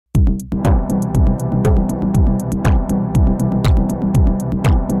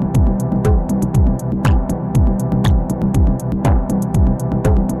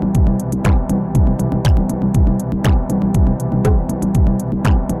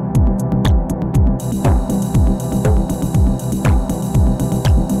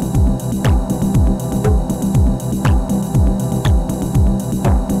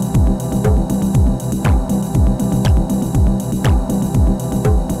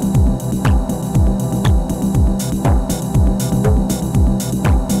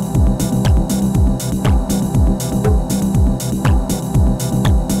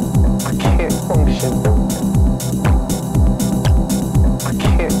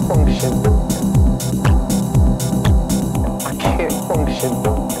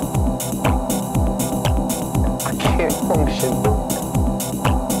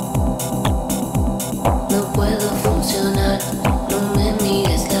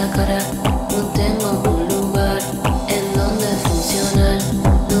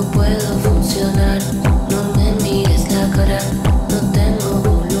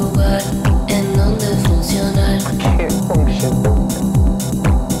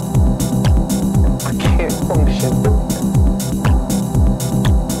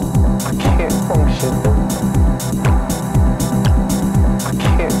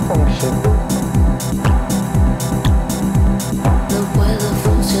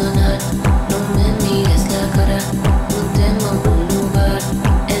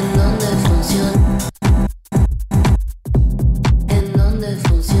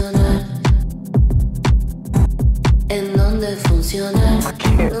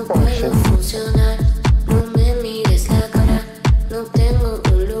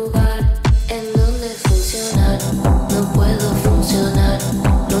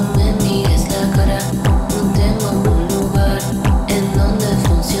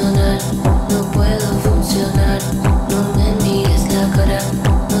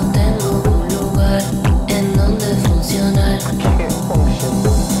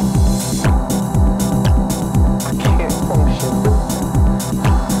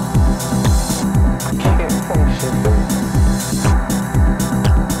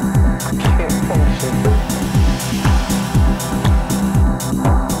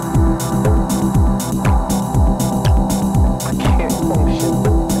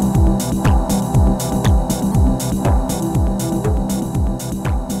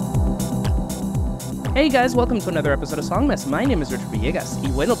Hey guys, welcome to another episode of Songmas. My name is Richard Villegas. Y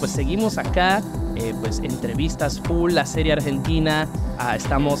bueno, pues seguimos acá, pues entrevistas full, la serie argentina.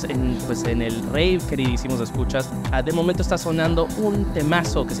 Estamos en el rave, queridísimos escuchas. De momento está sonando un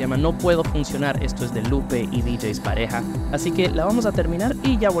temazo que se llama No Puedo Funcionar. Esto es de LUPE y DJs Pareja. Así que la vamos a terminar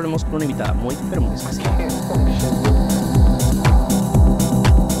y ya volvemos con una invitada muy, pero muy especial.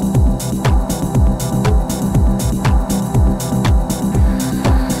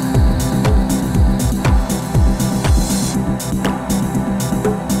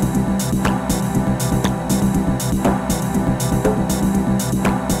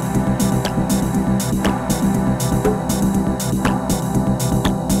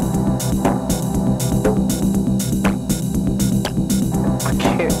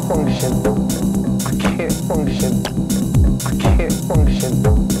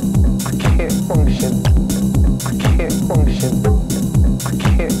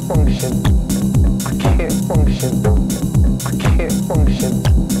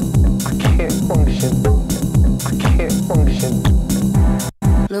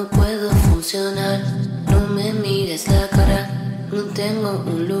 No puedo funcionar, no me mires la cara, no tengo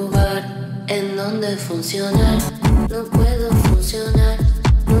un lugar en donde funcionar. No puedo funcionar,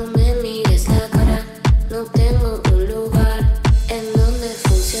 no me mires la cara, no tengo un lugar en donde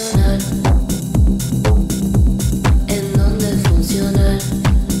funcionar. En donde funcionar.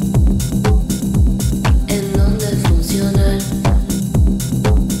 En donde funcionar.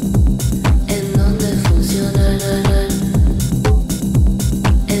 En donde funcionar.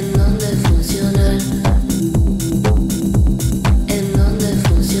 En donde funcionar. En donde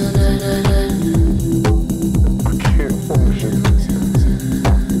funcionar.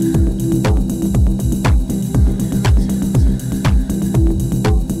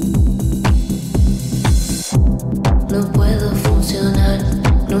 No puedo funcionar,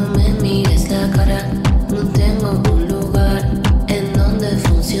 no me mires la cara, no tengo un lugar en donde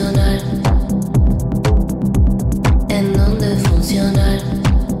funcionar. En donde funcionar.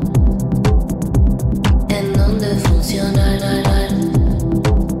 En donde funcionar.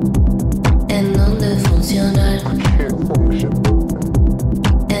 En donde funcionar.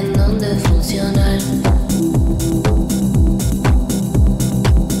 En donde funcionar.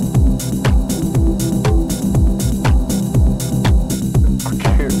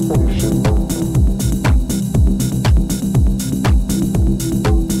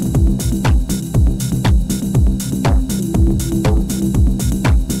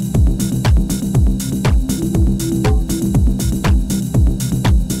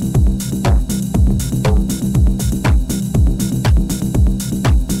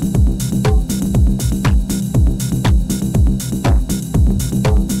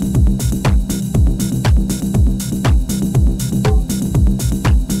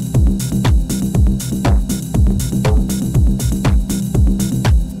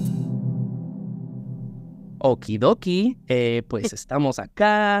 Okidoki, pues estamos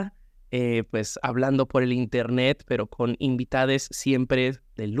acá. pues hablando por el internet, pero con invitades siempre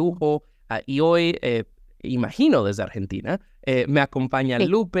de lujo. Y hoy, imagino desde Argentina, me acompaña Sí.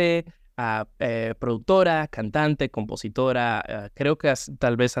 LUPE, productora, cantante, compositora, creo que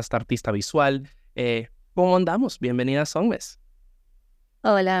tal vez hasta artista visual. ¿Cómo andamos? Bienvenida a Songmes.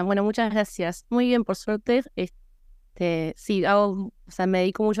 Hola, bueno, muchas gracias. Muy bien, por suerte. Sí, o sea, me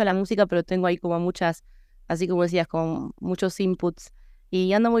dedico mucho a la música, pero tengo ahí como muchas, así como decías, con muchos inputs.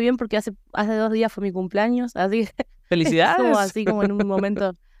 Y ando muy bien porque hace 2 días fue mi cumpleaños, así que estoy como ¡Felicidades! así como en un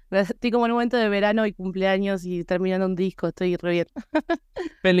momento, estoy como en un momento de verano y cumpleaños y terminando un disco, estoy re bien. Así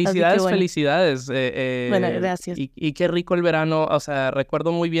que Felicidades, bueno, felicidades. bueno, gracias. Y qué rico el verano. O sea,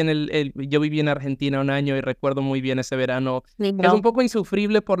 recuerdo muy bien yo viví en Argentina un año y recuerdo muy bien ese verano. Es un Lindo. poco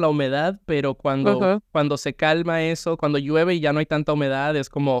insufrible por la humedad, pero Ujú. cuando se calma eso, cuando llueve y ya no hay tanta humedad, es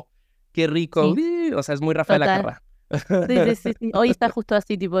como, qué rico. Sí, O sea, es muy Rafael total. Acarrá. Sí, sí, sí, sí. Hoy está justo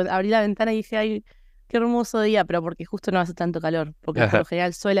así, tipo, abrí la ventana y dije, ay, qué hermoso día, pero porque justo no hace tanto calor, porque por lo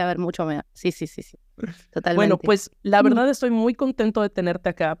general suele haber mucha humedad. Sí, sí, sí, sí, Bueno, totalmente. pues la Mm. verdad estoy muy contento de tenerte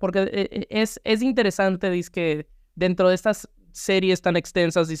acá porque es interesante, dizque dentro de estas series tan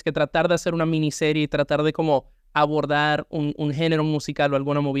extensas, dizque tratar de hacer una miniserie y tratar de como abordar un género musical o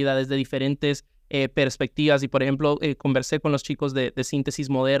alguna movida desde diferentes perspectivas. Y por ejemplo, conversé con los chicos de Síntesis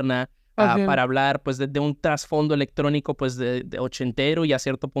Moderna Ujú. para hablar pues de un trasfondo electrónico pues de ochentero y a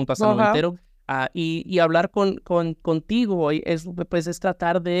cierto punto hasta Ajá. noventero. Y hablar contigo hoy es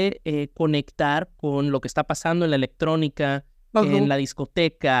tratar de conectar con lo que está pasando en la electrónica, en Ujú. la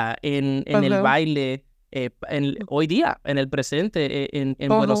discoteca, en el Ujú. baile, hoy día, en el presente, en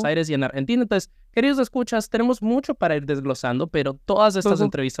Buenos Ujú. Aires y en Argentina. Entonces, queridos escuchas, tenemos mucho para ir desglosando, pero todas estas Ujú.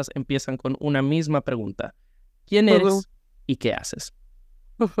 entrevistas empiezan con una misma pregunta. ¿Quién Ujú. eres y qué haces?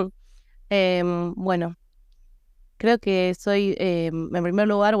 Ujú. Bueno, creo que soy, en primer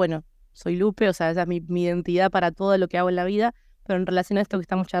lugar, bueno, soy Lupe, o sea, esa es mi identidad para todo lo que hago en la vida, pero en relación a esto que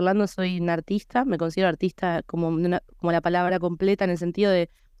estamos charlando, soy una artista, me considero artista como la palabra completa, en el sentido de,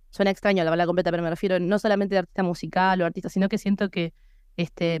 suena extraño la palabra completa, pero me refiero no solamente de artista musical o artista, sino que siento que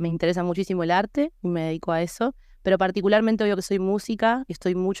me interesa muchísimo el arte y me dedico a eso, pero particularmente obvio que soy música, y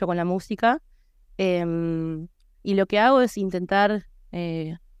estoy mucho con la música, em, y lo que hago es intentar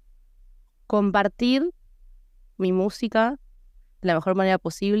compartir mi música de la mejor manera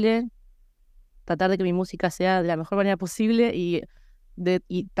posible, tratar de que mi música sea de la mejor manera posible y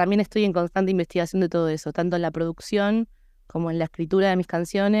también estoy en constante investigación de todo eso, tanto en la producción como en la escritura de mis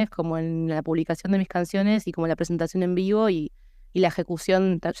canciones, como en la publicación de mis canciones y como en la presentación en vivo y la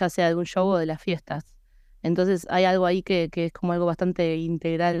ejecución ya sea de un show o de las fiestas. Entonces hay algo ahí que es como algo bastante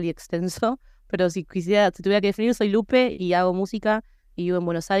integral y extenso, pero si tuviera que definir, soy Lupe y hago música y vivo en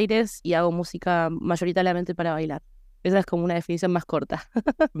Buenos Aires y hago música mayoritariamente para bailar. Esa es como una definición más corta.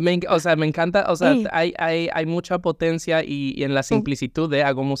 O sea, me encanta, o sea, hay mucha potencia y en la simplitud de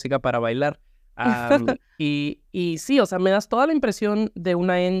hago música para bailar. Y sí, o sea, me das toda la impresión de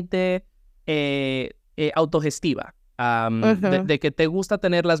una ente autogestiva, Ujú. de que te gusta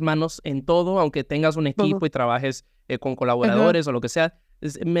tener las manos en todo, aunque tengas un Ujú. equipo y trabajes con Ujú. colaboradores o lo que sea.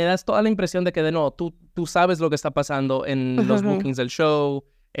 Me das toda la impresión de que, de nuevo, tú sabes lo que está pasando en los Ujú. bookings del show,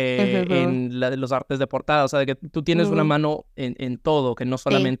 Ujú. en los artes de portada, o sea, de que tú tienes una Ujú. mano en todo, que no Sí,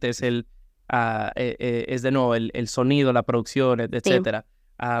 solamente es es de nuevo el sonido, la producción, sí. etcétera.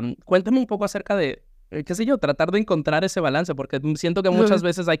 Cuéntame un poco acerca de, qué sé yo, tratar de encontrar ese balance, porque siento que muchas Ujú.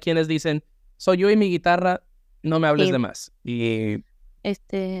 veces hay quienes dicen, soy yo y mi guitarra, no me hables Sí. de más. Y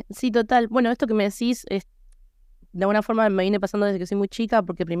Sí, total. Bueno, esto que me decís, de alguna forma me viene pasando desde que soy muy chica,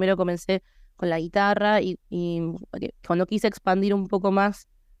 porque primero comencé con la guitarra y cuando quise expandir un poco más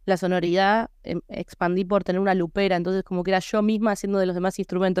la sonoridad, expandí por tener una lupera, entonces como que era yo misma haciendo de los demás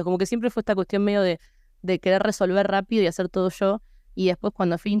instrumentos, como que siempre fue esta cuestión medio de querer resolver rápido y hacer todo yo, y después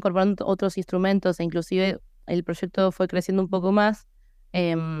cuando fui incorporando otros instrumentos e inclusive el proyecto fue creciendo un poco más,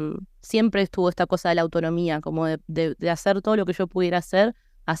 siempre estuvo esta cosa de la autonomía, como de hacer todo lo que yo pudiera hacer,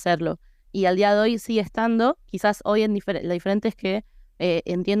 hacerlo. Y al día de hoy sigue estando, quizás hoy lo diferente es que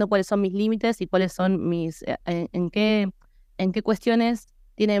entiendo cuáles son mis límites y cuáles son en qué cuestiones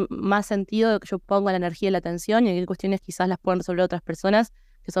tiene más sentido que yo ponga la energía y la atención y en qué cuestiones quizás las pueden resolver otras personas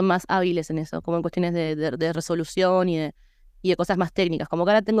que son más hábiles en eso, como en cuestiones de resolución y de cosas más técnicas. Como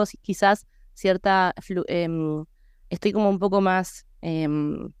que ahora tengo quizás cierta, estoy como un poco más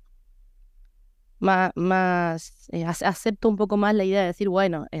acepto un poco más la idea de decir,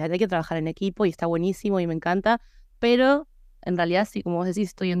 bueno, hay que trabajar en equipo y está buenísimo y me encanta, pero en realidad sí, como vos decís,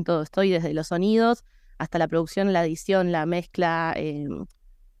 estoy en todo, estoy desde los sonidos hasta la producción, la edición, la mezcla,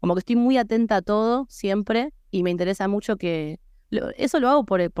 como que estoy muy atenta a todo siempre y me interesa mucho eso lo hago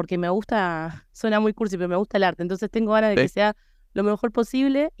porque me gusta, suena muy cursi, pero me gusta el arte, entonces tengo ganas de que Sí. sea lo mejor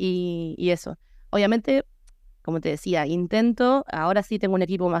posible y eso. Obviamente, como te decía, intento, ahora sí tengo un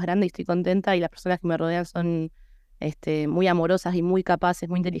equipo más grande y estoy contenta y las personas que me rodean son muy amorosas y muy capaces,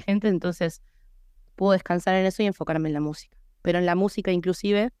 muy inteligentes, entonces puedo descansar en eso y enfocarme en la música. Pero en la música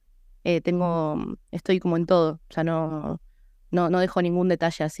inclusive estoy como en todo, o sea, no dejo ningún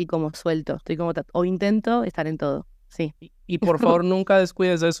detalle así como suelto, estoy como, o intento estar en todo, sí. Y por favor, nunca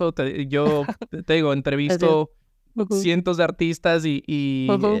descuides eso. Yo te digo, Gracias. entrevisto Ujú, cientos de artistas y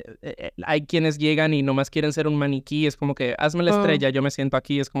ujú, hay quienes llegan y nomás quieren ser un maniquí. Es como que, hazme la ujú, estrella, yo me siento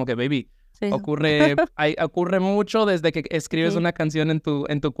aquí. Es como que, baby, sí. ocurre mucho desde que escribes Sí, una canción en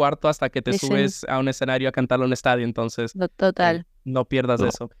tu cuarto hasta que te y sí, subes a un escenario a cantarlo en un estadio. Entonces, total. no pierdas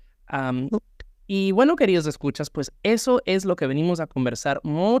eso. Am, y bueno, queridos escuchas, pues eso es lo que venimos a conversar.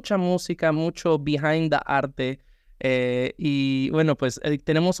 Mucha música, mucho behind the arte. Y bueno, pues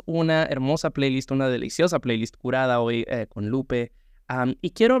tenemos una hermosa playlist, una deliciosa playlist curada hoy con Lupe. Y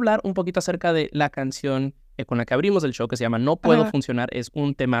quiero hablar un poquito acerca de la canción con la que abrimos el show, que se llama No Puedo Ajá, Funcionar. Es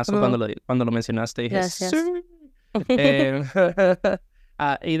un temazo ajá, cuando lo mencionaste. Dije, sí. gracias. Eh,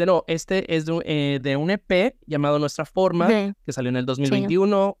 y de nuevo, este es de un EP llamado Nuestra Forma, Ujú, que salió en el sí,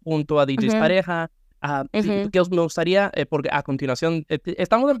 2021 junto a DJs ujú, Pareja. ujú, Me gustaría, porque a continuación,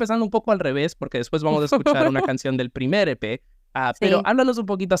 estamos empezando un poco al revés, porque después vamos a escuchar una canción del primer EP, pero sí, háblanos un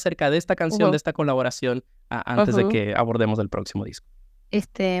poquito acerca de esta canción, de ujú, esta colaboración, antes de ujú. que abordemos el próximo disco.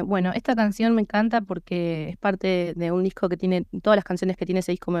 Bueno, esta canción me encanta porque es parte de un disco que tiene, todas las canciones que tiene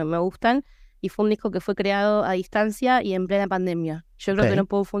ese disco me gustan, y fue un disco que fue creado a distancia y en plena pandemia. Yo creo que Ok. no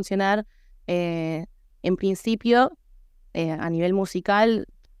pudo funcionar, eh, en principio, a nivel musical,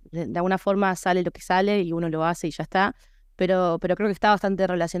 de alguna forma sale lo que sale y uno lo hace y ya está, pero creo que está bastante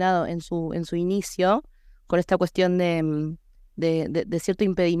relacionado en su inicio con esta cuestión de cierto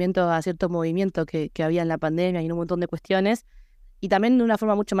impedimento a cierto movimiento que había en la pandemia y en un montón de cuestiones y también de una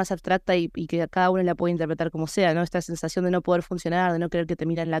forma mucho más abstracta y que cada uno la puede interpretar como sea, ¿no? Esta sensación de no poder funcionar, de no querer que te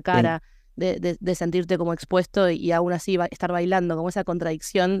miren la Sí. cara, de sentirte como expuesto y aún así estar bailando, como esa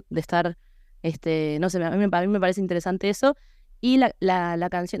contradicción de estar, no sé, a mí me parece interesante eso. Y la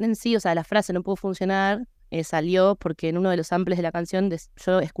canción en sí, o sea, la frase no pudo funcionar, salió porque en uno de los samples de la canción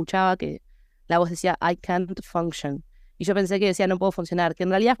yo escuchaba que la voz decía I can't function. Y yo pensé que decía no puedo funcionar, que en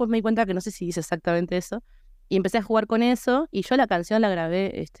realidad después me di cuenta que no sé si dice exactamente eso y empecé a jugar con eso y yo la canción la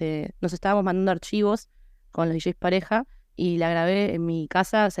grabé, nos estábamos mandando archivos con los DJs pareja y la grabé en mi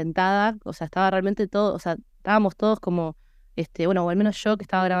casa sentada, o sea, estaba realmente todo, o sea, estábamos todos como, bueno, o al menos yo que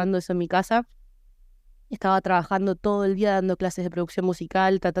estaba grabando eso en mi casa, estaba trabajando todo el día dando clases de producción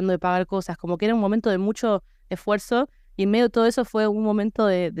musical, tratando de pagar cosas, como que era un momento de mucho esfuerzo y en medio de todo eso fue un momento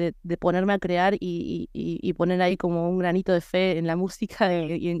de ponerme a crear y poner ahí como un granito de fe en la música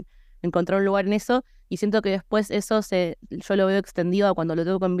encontrar un lugar en eso y siento que después yo lo veo extendido a cuando lo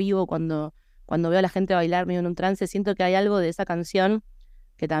toco en vivo, cuando veo a la gente bailar medio en un trance, siento que hay algo de esa canción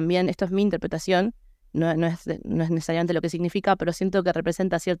que también, esto es mi interpretación, no es necesariamente lo que significa, pero siento que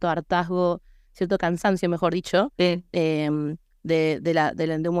representa cierto hartazgo, cierto cansancio, mejor dicho, Sí. de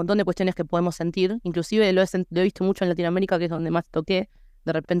un montón de cuestiones que podemos sentir. Inclusive lo he visto mucho en Latinoamérica, que es donde más toqué.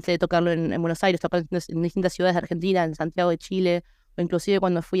 De repente tocarlo en Buenos Aires, tocar en distintas ciudades de Argentina, en Santiago de Chile, o inclusive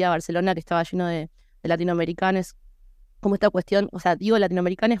cuando fui a Barcelona, que estaba lleno de latinoamericanos. Como esta cuestión, o sea, digo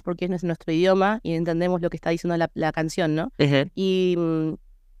latinoamericanos porque es nuestro idioma y entendemos lo que está diciendo la canción, ¿no? Ujú. Y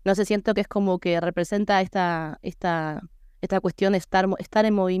no sé, siento que es como que representa esta cuestión de estar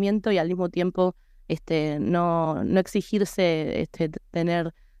en movimiento y al mismo tiempo no exigirse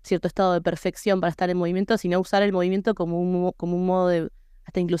tener cierto estado de perfección para estar en movimiento, sino usar el movimiento como un modo de,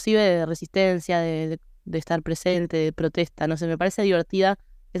 hasta inclusive de resistencia, de estar presente, de protesta, no sé, me parece divertida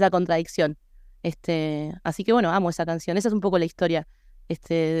esa contradicción. Así que bueno, amo esa canción, esa es un poco la historia,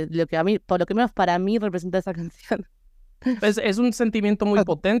 lo que a mí, por lo que menos para mí representa esa canción. Es un sentimiento muy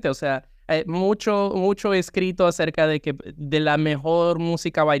potente, o sea, mucho escrito acerca de que de la mejor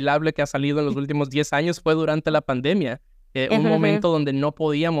música bailable que ha salido en los últimos 10 años fue durante la pandemia, un momento donde no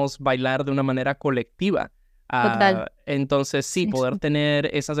podíamos bailar de una manera colectiva. Total. Entonces, sí, Sí, poder sí. tener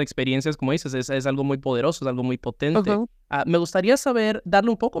esas experiencias, como dices, es algo muy poderoso, es algo muy potente. Ujú. Me gustaría saber,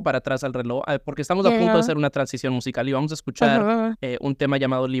 darle un poco para atrás al reloj, porque estamos a punto de Yeah. hacer una transición musical y vamos a escuchar Ajá, un tema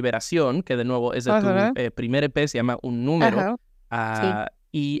llamado Liberación, que de nuevo es de tu ajá, primer EP, se llama Un Número. ajá. Sí.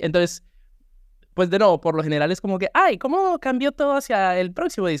 Y entonces, pues de nuevo, por lo general es como que, ay, ¿cómo cambió todo hacia el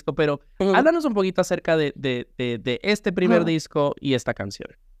próximo disco? Pero Ujú. háblanos un poquito acerca de este primer Ajá. disco y esta canción.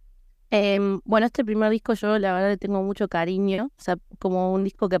 Bueno, este primer disco yo la verdad le tengo mucho cariño, o sea, como un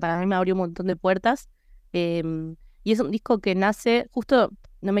disco que para mí me abrió un montón de puertas. Y es un disco que nace, justo,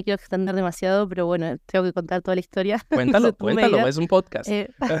 no me quiero extender demasiado, pero bueno, tengo que contar toda la historia. Cuéntalo, Tú me cuéntalo, dirás. es un podcast.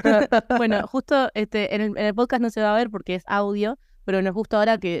 Bueno, justo en el podcast no se va a ver porque es audio, pero nos gusta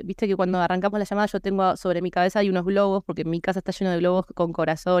ahora que, viste que cuando arrancamos la llamada yo tengo sobre mi cabeza hay unos globos, porque mi casa está lleno de globos con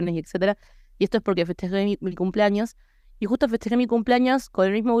corazones y etcétera. Y esto es porque festejé mi cumpleaños. Y justo festejé mi cumpleaños con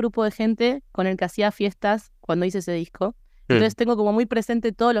el mismo grupo de gente con el que hacía fiestas cuando hice ese disco. Entonces tengo como muy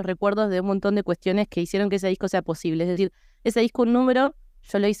presente todos los recuerdos de un montón de cuestiones que hicieron que ese disco sea posible. Es decir, ese disco, un número,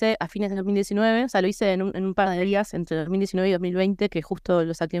 yo lo hice a fines de 2019, o sea, lo hice en un par de días entre 2019 y 2020, que justo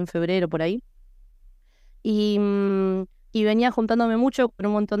lo saqué en febrero por ahí. Y, y venía juntándome mucho con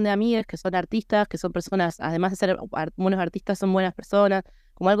un montón de amigas que son artistas, que son personas, además de ser buenos artistas, son buenas personas,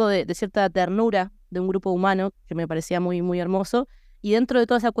 como algo de cierta ternura de un grupo humano que me parecía muy, muy hermoso. Y dentro de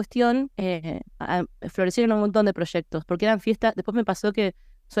toda esa cuestión florecieron un montón de proyectos, porque eran fiestas. Después me pasó que,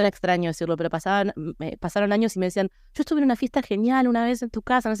 suena extraño decirlo, pero pasaron años y me decían, yo estuve en una fiesta genial una vez en tu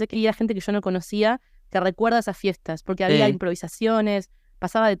casa, no sé qué, y era gente que yo no conocía, que recuerda esas fiestas, porque había improvisaciones,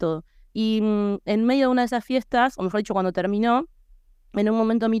 pasaba de todo. Y en medio de una de esas fiestas, o mejor dicho, cuando terminó, en un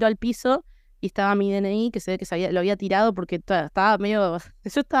momento miro al piso y estaba mi DNI, que se ve que lo había tirado porque estaba medio,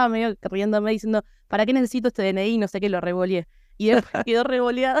 yo estaba medio riéndome diciendo, ¿para qué necesito este DNI? No sé qué, lo revoleé. Y después quedó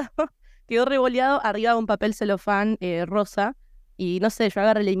revoleado arriba de un papel celofán rosa. Y no sé, yo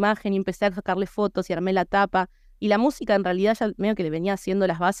agarré la imagen y empecé a sacarle fotos y armé la tapa. Y la música en realidad ya medio que le venía haciendo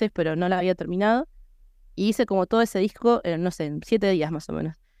las bases, pero no la había terminado. Y hice como todo ese disco, no sé, en 7 días más o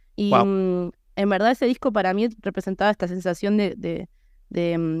menos. Y Wow. en verdad ese disco para mí representaba esta sensación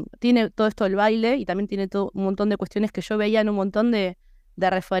tiene todo esto del baile y también tiene todo un montón de cuestiones que yo veía en un montón de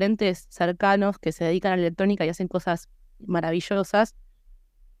referentes cercanos que se dedican a la electrónica y hacen cosas maravillosas.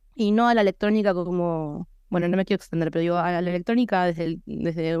 Y no a la electrónica como, bueno, no me quiero extender, pero digo a la electrónica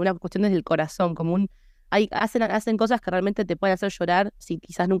desde una cuestión desde el corazón, como hacen cosas que realmente te pueden hacer llorar si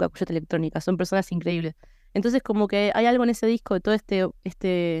quizás nunca escuchaste electrónica, son personas increíbles. Entonces como que hay algo en ese disco de todo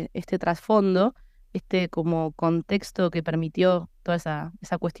este trasfondo, este como contexto que permitió toda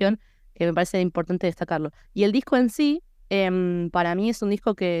esa cuestión, que me parece importante destacarlo. Y el disco en sí, para mí es un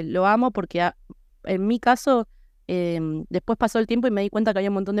disco que lo amo porque en mi caso después pasó el tiempo y me di cuenta que había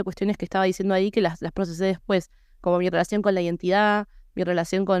un montón de cuestiones que estaba diciendo ahí que las procesé después, como mi relación con la identidad, mi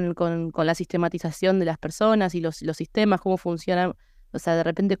relación con la sistematización de las personas y los sistemas, cómo funcionan, o sea, de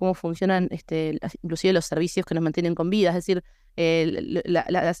repente cómo funcionan inclusive los servicios que nos mantienen con vida. Es decir,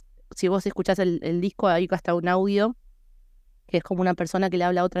 si vos escuchás el disco, hay hasta un audio que es como una persona que le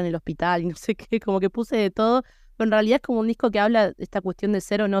habla a otra en el hospital y no sé qué, como que puse de todo, pero en realidad es como un disco que habla de esta cuestión de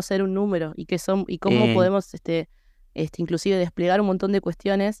ser o no ser un número y cómo podemos inclusive desplegar un montón de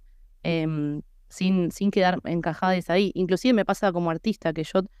cuestiones sin quedar encajadas ahí. Inclusive me pasa como artista que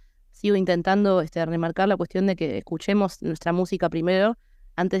yo sigo intentando remarcar la cuestión de que escuchemos nuestra música primero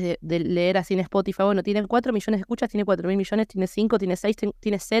antes de leer así en Spotify. Bueno, tiene 4 millones de escuchas, tiene 4.000 millones, tiene 5, tiene 6,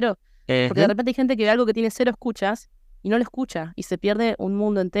 tiene 0. Porque de repente hay gente que ve algo que tiene 0 escuchas y no lo escucha y se pierde un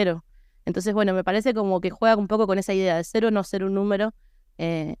mundo entero. Entonces, bueno, me parece como que juega un poco con esa idea de ser o no ser un número.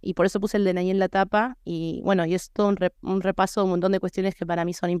 Y por eso puse el DNI en la tapa y bueno, y es todo un repaso de un montón de cuestiones que para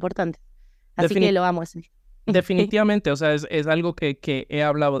mí son importantes. Así que lo amo ese. Definitivamente, o sea, es algo que he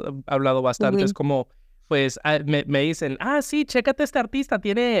hablado bastante. Es como, pues, me dicen, sí, chécate este artista,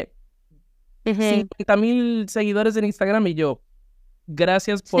 tiene 50,000 seguidores en Instagram. Y yo,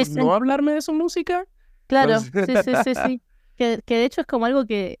 gracias por no hablarme de su música. Claro, Pues, sí. Que de hecho es como algo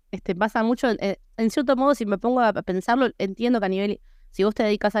que pasa mucho. En cierto modo, si me pongo a pensarlo, entiendo que a nivel, si vos te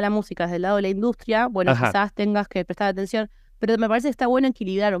dedicas a la música desde el lado de la industria, bueno, Ajá. quizás tengas que prestar atención, pero me parece que está bueno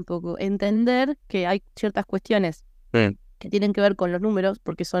equilibrar un poco, entender que hay ciertas cuestiones que tienen que ver con los números,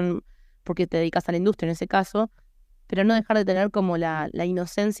 porque te dedicas a la industria en ese caso, pero no dejar de tener como la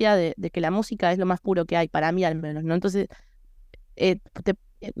inocencia de que la música es lo más puro que hay, para mí al menos, ¿no? Entonces,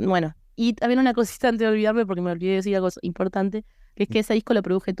 bueno, y también una cosita antes de olvidarme, porque me olvidé de decir algo importante, que es que ese disco lo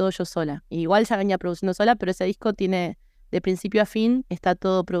produje todo yo sola. Y igual ya venía produciendo sola, pero ese disco tiene, de principio a fin, está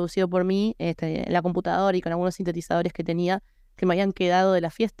todo producido por mí, en la computadora y con algunos sintetizadores que tenía, que me habían quedado de la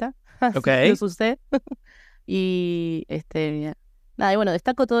fiesta, así que los usé. Y nada, y bueno,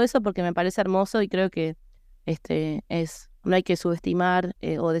 destaco todo eso porque me parece hermoso y creo que no hay que subestimar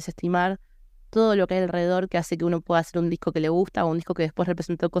o desestimar todo lo que hay alrededor que hace que uno pueda hacer un disco que le gusta o un disco que después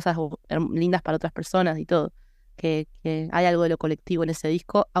representó cosas lindas para otras personas y todo. Que hay algo de lo colectivo en ese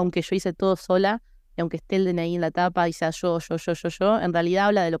disco, aunque yo hice todo sola, y aunque esté el DNI en la tapa y sea yo, en realidad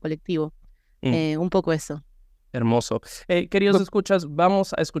habla de lo colectivo. Un poco eso. Hermoso. Queridos escuchas,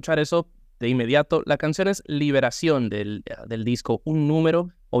 vamos a escuchar eso. de inmediato. La canción es Liberación del disco Un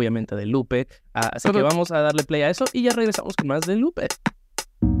Número, obviamente de LUPE. Así que vamos a darle play a eso y ya regresamos con más de LUPE.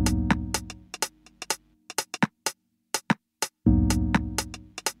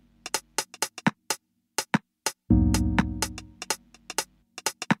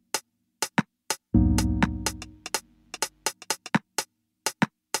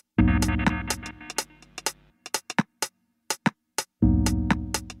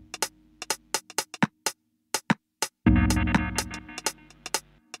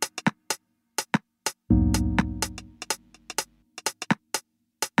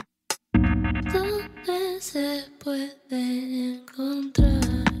 ¿Dónde se puede encontrar?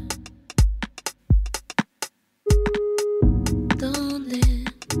 ¿Dónde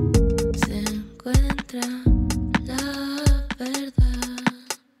se encuentra la verdad?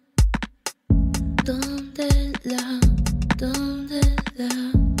 ¿Dónde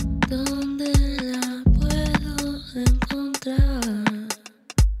la puedo encontrar?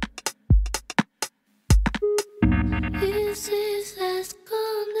 Y si se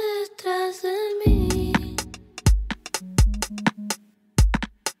esconde detrás de mí,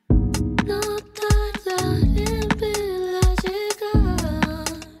 no tardaré en verla llegar.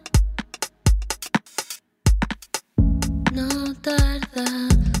 No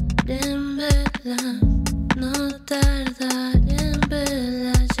tardaré en verla, no tardaré en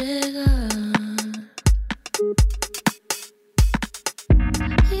verla llegar.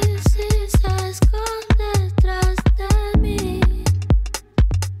 Y si se esconde detrás de mí,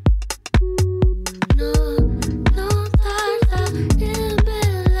 no tardaré en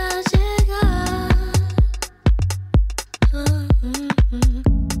verla llegar. No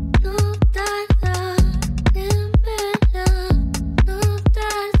tardaré en verla, no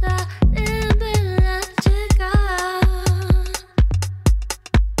tardaré en verla llegar.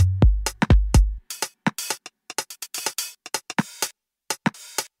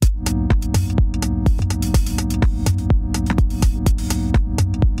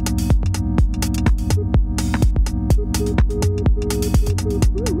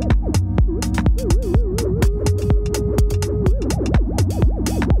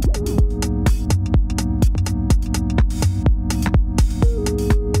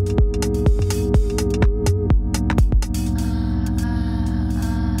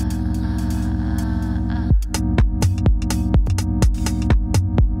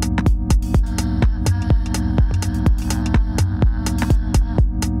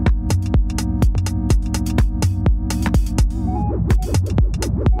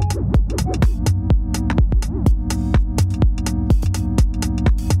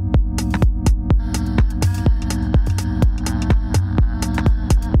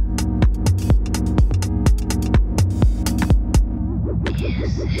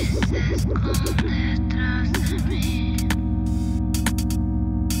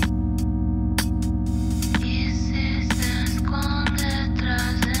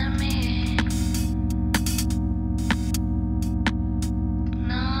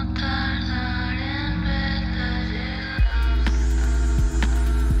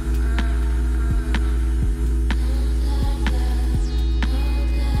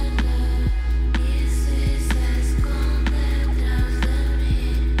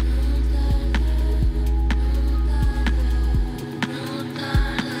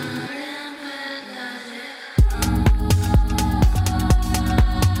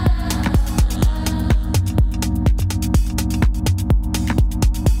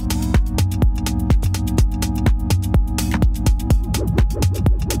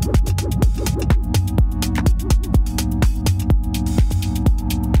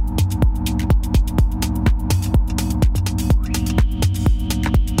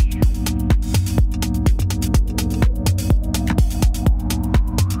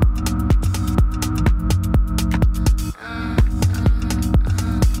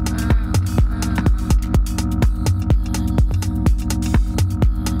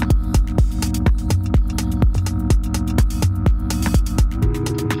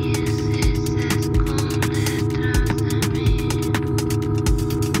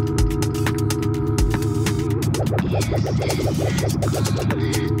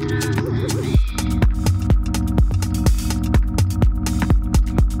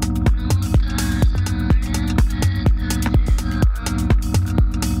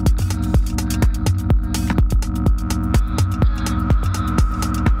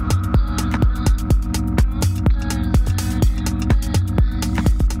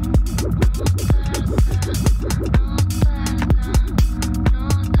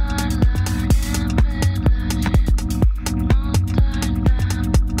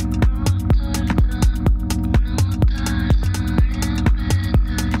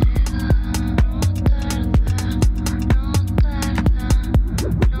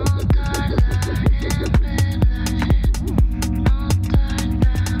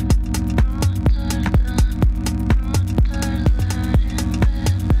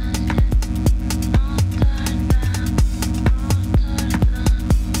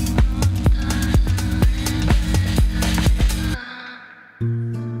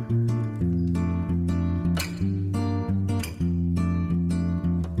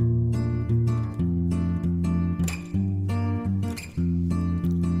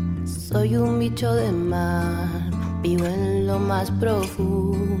 Soy un bicho de mar, vivo en lo más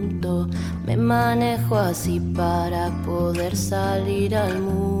profundo. Me manejo así para poder salir al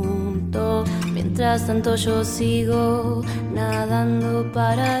mundo. Mientras tanto yo sigo nadando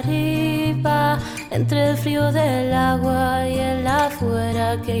para arriba, entre el frío del agua y el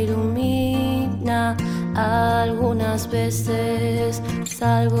afuera que ilumina. Algunas veces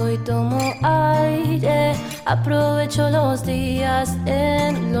salgo y tomo aire, aprovecho los días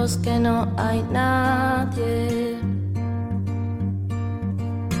en los que no hay nadie.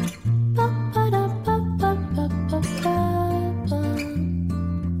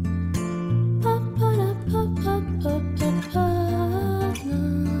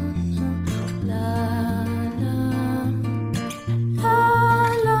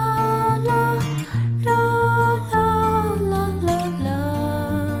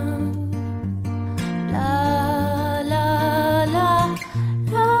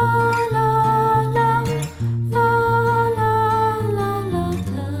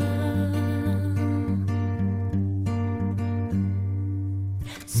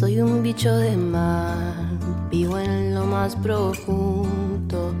 Soy un bicho de mar, vivo en lo más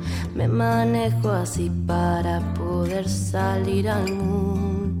profundo. Me manejo así para poder salir al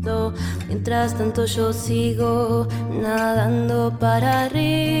mundo. Mientras tanto yo sigo nadando para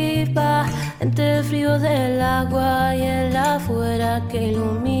arriba, entre el frío del agua y el afuera que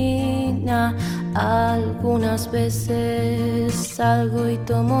ilumina. Algunas veces salgo y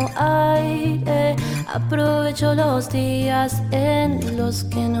tomo aire, aprovecho los días en los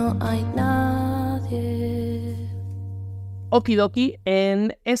que no hay nadie. Okidoki,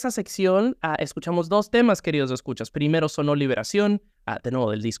 en esa sección escuchamos dos temas, queridos escuchas. Primero sonó Liberación, de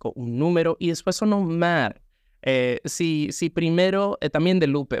nuevo del disco Un Número, y después sonó Mar. Sí, primero, también de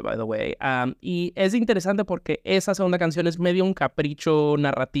Lupe, by the way. Y es interesante porque esa segunda canción es medio un capricho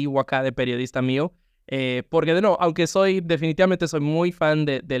narrativo acá de periodista mío. Porque de nuevo, aunque definitivamente soy muy fan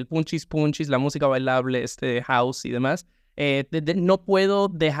del punchis punchis, la música bailable, house y demás, no puedo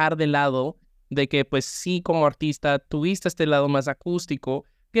dejar de lado de que pues sí, como artista tuviste este lado más acústico,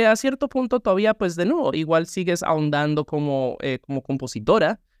 que a cierto punto todavía pues de nuevo, igual sigues ahondando como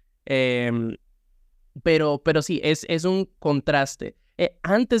compositora, pero sí, es un contraste.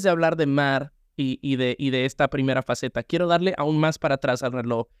 Antes de hablar de Mar y de esta primera faceta, quiero darle aún más para atrás al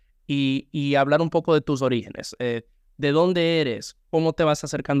reloj y hablar un poco de tus orígenes. ¿De dónde eres? ¿Cómo te vas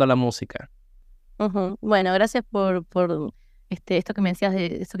acercando a la música? Bueno, gracias por esto que me decías,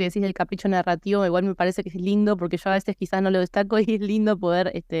 esto que decís del capricho narrativo. Igual me parece que es lindo, porque yo a veces quizás no lo destaco y es lindo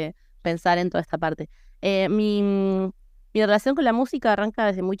poder pensar en toda esta parte. Mi relación con la música arranca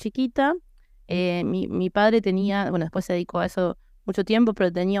desde muy chiquita. Mi padre tenía, bueno, después se dedicó a eso mucho tiempo,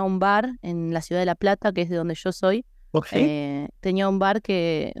 pero tenía un bar en la ciudad de La Plata, que es de donde yo soy. Okay. Tenía un bar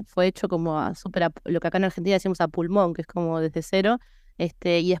que fue hecho como lo que acá en Argentina decimos a pulmón, que es como desde cero.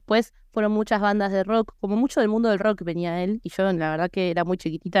 Y después fueron muchas bandas de rock, como mucho del mundo del rock venía él, y yo la verdad que era muy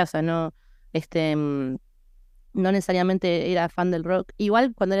chiquitita, o sea, no necesariamente era fan del rock.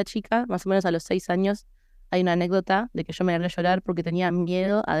 Igual cuando era chica, más o menos a los 6 años, hay una anécdota de que yo me largué a llorar porque tenía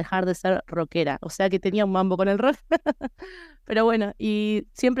miedo a dejar de ser rockera, o sea que tenía un mambo con el rock. Pero bueno, y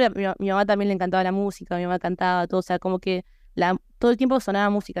siempre a mi mamá también le encantaba la música, mi mamá cantaba todo, o sea, como que todo el tiempo sonaba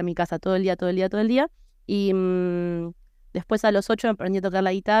música en mi casa, todo el día, todo el día, todo el día. Y después a los 8 aprendí a tocar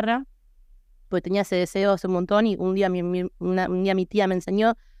la guitarra, porque tenía ese deseo hace un montón, y un día mi tía me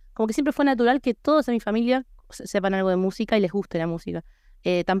enseñó, como que siempre fue natural que todos en mi familia sepan algo de música y les guste la música.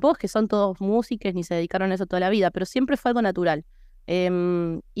 Tampoco es que son todos músicos ni se dedicaron a eso toda la vida, pero siempre fue algo natural.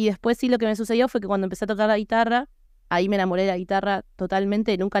 Y después sí, lo que me sucedió fue que cuando empecé a tocar la guitarra, ahí me enamoré de la guitarra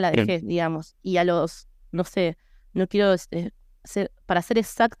totalmente y nunca la dejé, digamos. Y a los, no sé, no quiero para ser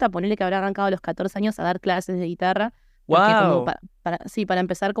exacta, ponerle que habrá arrancado a los 14 años a dar clases de guitarra, porque como Wow. para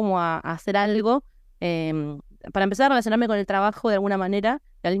empezar como a hacer algo, para empezar a relacionarme con el trabajo de alguna manera,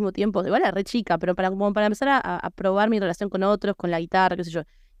 y al mismo tiempo, igual era re chica, pero para empezar a probar mi relación con otros, con la guitarra, qué sé yo.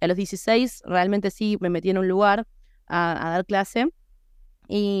 Y a los 16 realmente sí me metí en un lugar a dar clase,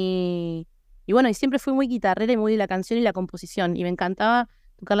 y bueno, y siempre fui muy guitarrera y muy de la canción y la composición, y me encantaba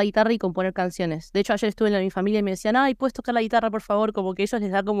tocar la guitarra y componer canciones. De hecho, ayer estuve en mi familia y me decían, ay, ¿puedes tocar la guitarra, por favor? Como que a ellos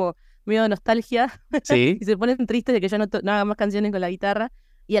les da como medio de nostalgia Sí. y se ponen tristes de que yo no haga más canciones con la guitarra.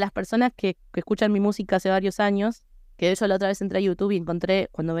 Y a las personas que escuchan mi música hace varios años, que de hecho la otra vez entré a YouTube y encontré,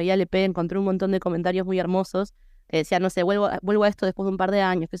 cuando veía LP, encontré un montón de comentarios muy hermosos que decían, no sé, vuelvo a esto después de un par de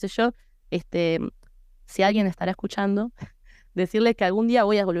años, qué sé yo. Si alguien estará escuchando, decirles que algún día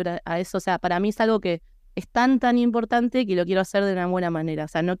voy a volver a eso. O sea, para mí es algo que es tan importante que lo quiero hacer de una buena manera. O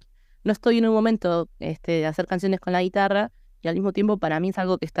sea, no estoy en un momento de hacer canciones con la guitarra, y al mismo tiempo para mí es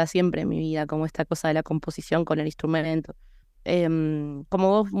algo que está siempre en mi vida, como esta cosa de la composición con el instrumento. Como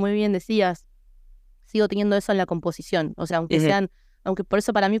vos muy bien decías, sigo teniendo eso en la composición, o sea, aunque por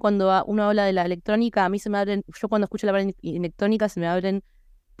eso para mí cuando uno habla de la electrónica, a mí se me abren, yo cuando escucho la palabra electrónica se me abren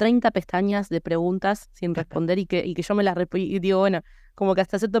 30 pestañas de preguntas sin responder y que yo me las y digo, bueno, como que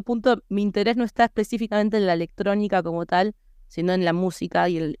hasta cierto punto mi interés no está específicamente en la electrónica como tal, sino en la música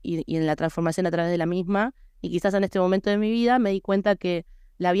y en la transformación a través de la misma. Y quizás en este momento de mi vida me di cuenta que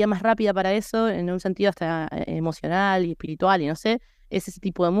la vía más rápida para eso, en un sentido hasta emocional y espiritual y no sé, es ese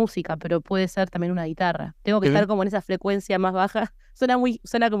tipo de música, pero puede ser también una guitarra. Tengo que estar como en esa frecuencia más baja.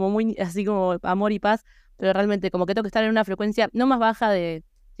 Suena como muy así como amor y paz, pero realmente como que tengo que estar en una frecuencia no más baja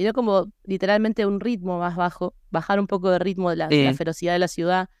sino como literalmente un ritmo más bajo, bajar un poco de ritmo de la ferocidad de la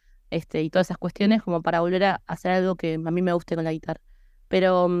ciudad, y todas esas cuestiones como para volver a hacer algo que a mí me guste con la guitarra.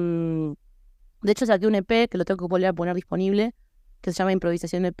 Pero de hecho saqué un EP que lo tengo que volver a poner disponible, que se llama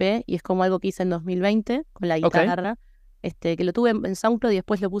Improvisación EP, y es como algo que hice en 2020 con la guitarra, que lo tuve en SoundCloud y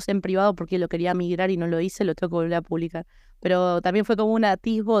después lo puse en privado porque lo quería migrar y no lo hice, lo tengo que volver a publicar. Pero también fue como un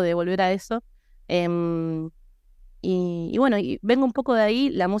atisbo de volver a eso. Y bueno, y vengo un poco de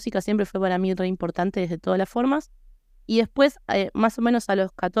ahí, la música siempre fue para mí re importante desde todas las formas. Y después, más o menos a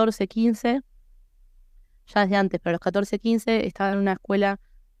los 14, 15, ya desde antes, pero a los 14, 15 estaba en una escuela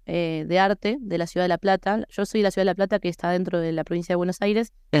de arte de la Ciudad de La Plata. Yo soy de la Ciudad de La Plata, que está dentro de la provincia de Buenos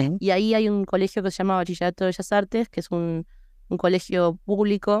Aires, y ahí hay un colegio que se llama Bachillerato de Bellas Artes, que es un colegio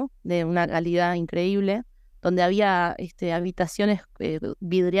público de una calidad increíble, donde había habitaciones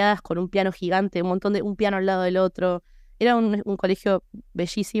vidriadas con un piano gigante, un piano al lado del otro. Era un colegio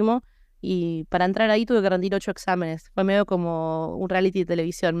bellísimo, y para entrar ahí tuve que rendir 8 exámenes. Fue medio como un reality de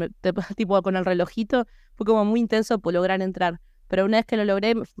televisión, tipo con el relojito. Fue como muy intenso por lograr entrar. Pero una vez que lo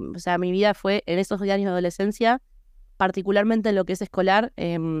logré, o sea, mi vida fue en esos años de adolescencia, particularmente en lo que es escolar,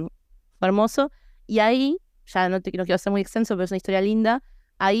 fue hermoso. Y ahí, ya no quiero ser muy extenso, pero es una historia linda.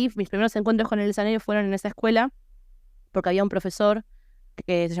 Ahí mis primeros encuentros con el escenario fueron en esa escuela, porque había un profesor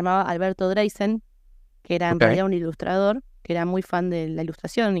que se llamaba Alberto Dreisen, que era en realidad un ilustrador, que era muy fan de la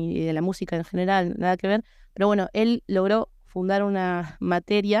ilustración y de la música en general, nada que ver. Pero bueno, él logró fundar una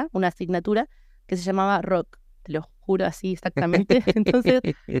materia, una asignatura, que se llamaba rock. Te lo juro así exactamente. Entonces,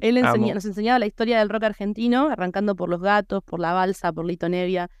 él nos enseñaba la historia del rock argentino, arrancando por Los Gatos, por La Balsa, por Lito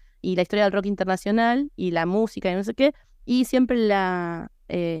Nevia, y la historia del rock internacional, y la música y no sé qué. Y siempre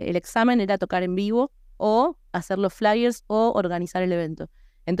el examen era tocar en vivo, o hacer los flyers, o organizar el evento.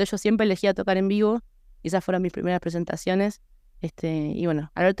 Entonces yo siempre elegía tocar en vivo, y esas fueron mis primeras presentaciones. Y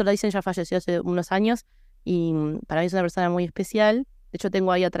bueno, Alberto Leisen ya falleció hace unos años, y para mí es una persona muy especial. De hecho,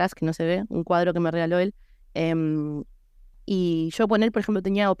 tengo ahí atrás, que no se ve, un cuadro que me regaló él. Y yo con él, por ejemplo,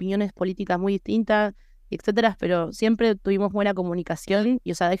 tenía opiniones políticas muy distintas, etcétera, pero siempre tuvimos buena comunicación.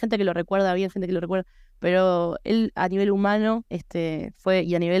 Y, o sea, hay gente que lo recuerda bien, gente que lo recuerda, pero él a nivel humano fue,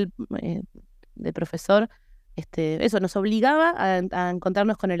 y a nivel de profesor, eso nos obligaba a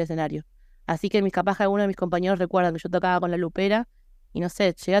encontrarnos con el escenario. Así que capaz que algunos de mis compañeros recuerdan que yo tocaba con la lupera y no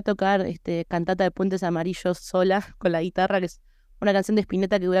sé, llegué a tocar Cantata de Puentes Amarillos sola con la guitarra, que es una canción de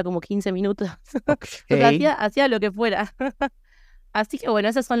Spinetta que dura como 15 minutos. O sea, hacía lo que fuera. Así que bueno,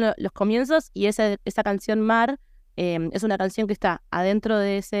 esos son los comienzos, y esa canción Mar es una canción que está adentro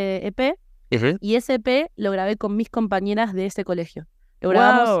de ese EP, y ese EP lo grabé con mis compañeras de ese colegio. Lo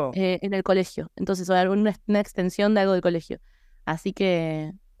grabamos en el colegio, entonces una extensión de algo del colegio. Así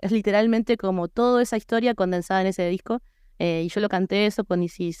que es literalmente como toda esa historia condensada en ese disco, y yo lo canté eso con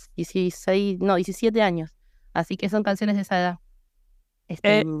 17 años. Así que son canciones de esa edad.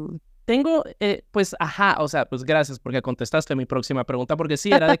 Tengo, pues, o sea, pues gracias porque contestaste mi próxima pregunta, porque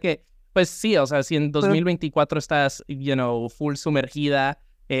sí, era de que, pues sí, o sea, si en 2024 estás, full sumergida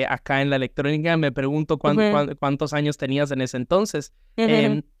acá en la electrónica, me pregunto cuántos años tenías en ese entonces.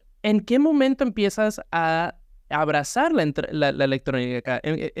 ¿En qué momento empiezas a abrazar la electrónica acá?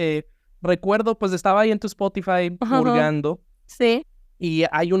 Recuerdo, pues estaba ahí en tu Spotify hurgando, sí, y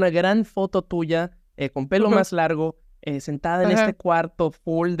hay una gran foto tuya con pelo más largo, sentada en este cuarto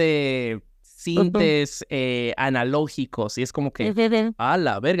full de sintes analógicos, y es como que, ¡a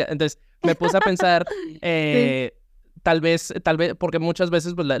la verga! Entonces me puse a pensar, tal vez, porque muchas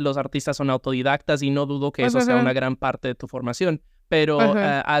veces pues, los artistas son autodidactas, y no dudo que eso sea una gran parte de tu formación, pero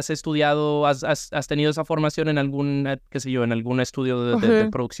 ¿has estudiado, has tenido esa formación en algún, qué sé yo, en algún estudio de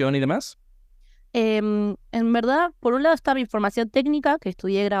producción y demás? En verdad, por un lado está mi formación técnica, que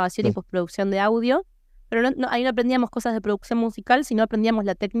estudié grabación y postproducción de audio, pero ahí no aprendíamos cosas de producción musical, sino aprendíamos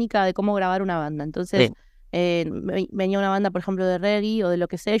la técnica de cómo grabar una banda. Entonces, venía una banda, por ejemplo, de reggae o de lo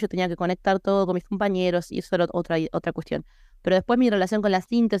que sea, yo tenía que conectar todo con mis compañeros, y eso era otra cuestión. Pero después mi relación con la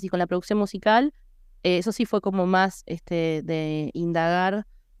síntesis, con la producción musical, eso sí fue como más de indagar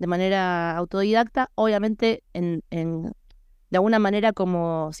de manera autodidacta, obviamente de alguna manera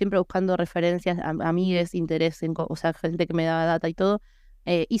como siempre buscando referencias, amigues, interés, o sea, gente que me daba data y todo.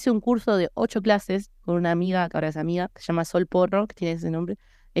 Hice un curso de 8 clases con una amiga, que ahora es amiga, que se llama Sol Porro, que tiene ese nombre.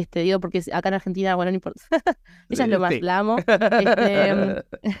 Digo, porque acá en Argentina, bueno, no importa. Ella es lo más, Sí. la amo.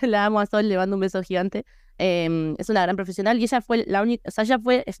 La amo a Sol, le mando un beso gigante. Es una gran profesional y ella fue la única, o sea, ella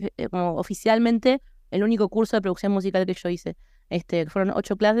fue como oficialmente el único curso de producción musical que yo hice. Fueron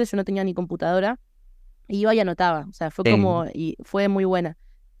 8 clases, yo no tenía ni computadora, y iba y anotaba, o sea, y fue muy buena.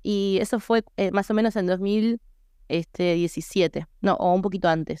 Y eso fue más o menos en 2017, no, o un poquito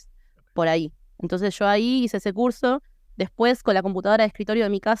antes, por ahí. Entonces yo ahí hice ese curso, después con la computadora de escritorio de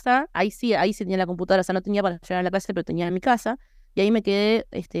mi casa, ahí sí tenía la computadora, o sea, no tenía para llevar a la clase, pero tenía en mi casa, y ahí me quedé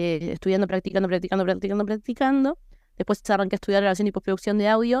estudiando, practicando. Después arranqué a estudiar grabación y postproducción de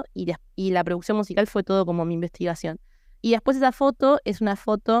audio, y la producción musical fue todo como mi investigación. Y después esa foto es una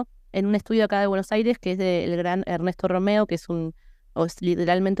foto en un estudio acá de Buenos Aires, que es del gran Ernesto Romeo, que es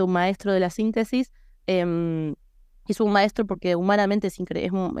literalmente un maestro de la síntesis. Es un maestro porque humanamente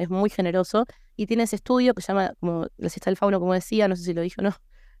es muy generoso, y tiene ese estudio que se llama, como la siesta del fauno, como decía, no sé si lo dije o no,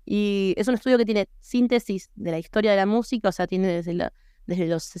 y es un estudio que tiene síntesis de la historia de la música, o sea, tiene desde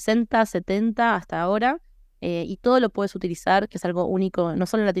los 60, 70 hasta ahora, y todo lo puedes utilizar, que es algo único, no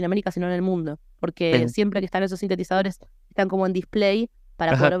solo en Latinoamérica, sino en el mundo, porque Sí. siempre que están esos sintetizadores, están como en display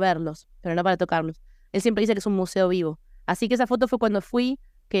para Ajá. poder verlos, pero no para tocarlos. Él siempre dice que es un museo vivo. Así que esa foto fue cuando fui,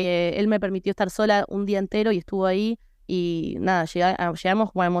 que él me permitió estar sola un día entero y estuvo ahí, y nada,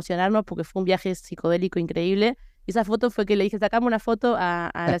 llegamos como a emocionarnos porque fue un viaje psicodélico increíble. Y esa foto fue que le dije, sacame una foto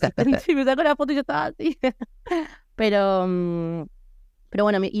al asistente y me sacó la foto y yo estaba así. Pero, pero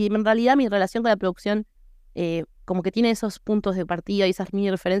bueno, y en realidad mi relación con la producción como que tiene esos puntos de partida y esas mini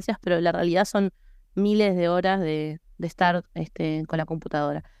referencias, pero la realidad son miles de horas de estar con la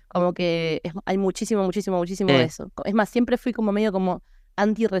computadora. Como que hay muchísimo de Mm. eso. Es más, siempre fui como medio como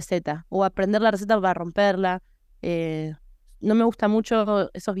anti-receta, o aprender la receta para romperla. Eh, no me gusta mucho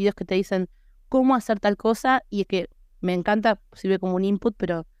esos videos que te dicen cómo hacer tal cosa, y es que me encanta, sirve como un input,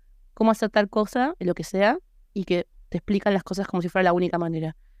 pero cómo hacer tal cosa, lo que sea, y que te explican las cosas como si fuera la única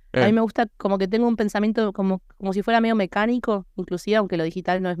manera. A mí Mm. me gusta como que tengo un pensamiento como si fuera medio mecánico, inclusive, aunque lo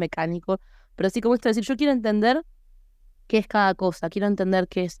digital no es mecánico, pero sí como esto de decir, yo quiero entender qué es cada cosa, quiero entender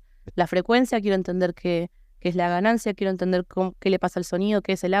qué es la frecuencia, quiero entender qué es la ganancia, quiero entender qué le pasa al sonido,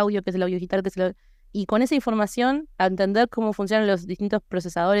 qué es el audio, qué es el audio digital, y con esa información, a entender cómo funcionan los distintos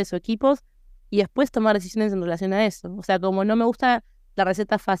procesadores o equipos, y después tomar decisiones en relación a eso. O sea, como no me gusta la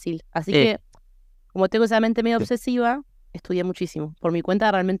receta fácil, así Mm. que como tengo esa mente medio obsesiva, estudié muchísimo. Por mi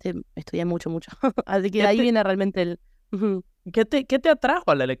cuenta realmente estudié mucho. Así que de ¿Qué ahí te, viene realmente el... Ujú. qué te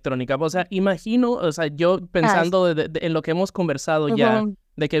atrajo a la electrónica? O sea, imagino, o sea, yo Es... pensando en lo que hemos conversado ya, ujú,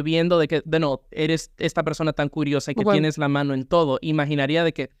 de que viendo de que, no, eres esta persona tan curiosa y que ujú, tienes la mano en todo, imaginaría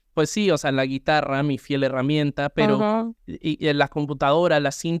de que, pues sí, o sea, la guitarra, mi fiel herramienta, pero ujú, y en la computadora,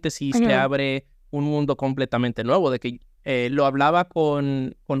 la síntesis te ujú, abre un mundo completamente nuevo, de que lo hablaba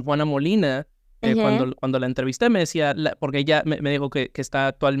con Juana Molina. ujú, Cuando la entrevisté me decía, porque ella me dijo que está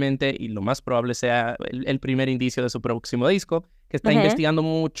actualmente, y lo más probable sea el primer indicio de su próximo disco, que está ujú, investigando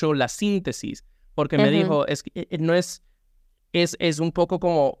mucho la síntesis, porque me ujú, dijo, no es un poco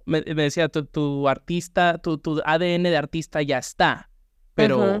como, me decía, tu artista, tu ADN de artista ya está,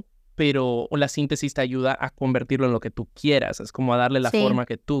 ujú. pero la síntesis te ayuda a convertirlo en lo que tú quieras, es como a darle la Sí, forma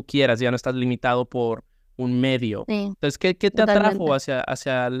que tú quieras, ya no estás limitado por un medio. sí, Entonces, ¿qué te atrajo totalmente.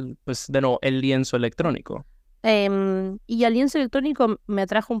 hacia pues, de nuevo, el lienzo electrónico? Y al lienzo electrónico me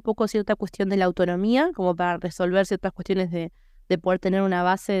atrajo un poco cierta cuestión de la autonomía, como para resolver ciertas cuestiones de poder tener una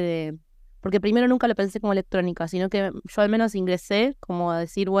base de... Porque primero nunca lo pensé como electrónica, sino que yo al menos ingresé como a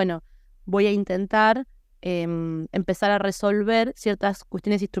decir, bueno, voy a intentar empezar a resolver ciertas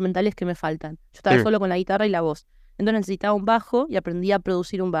cuestiones instrumentales que me faltan. Yo estaba Mm. solo con la guitarra y la voz. Entonces necesitaba un bajo y aprendí a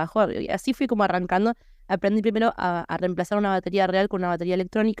producir un bajo. Y así fui como arrancando. Aprendí primero a reemplazar una batería real con una batería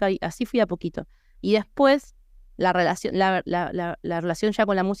electrónica, y así fui a poquito. Y después la relación ya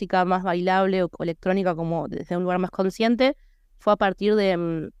con la música más bailable o electrónica, como desde un lugar más consciente, fue a partir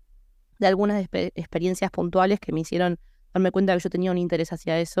de algunas experiencias puntuales que me hicieron darme cuenta que yo tenía un interés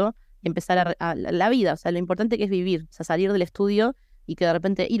hacia eso, y empezar la vida. O sea, lo importante que es vivir, o sea, salir del estudio y que de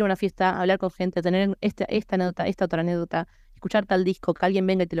repente ir a una fiesta, hablar con gente, tener esta anécdota, esta otra anécdota, escuchar tal disco, que alguien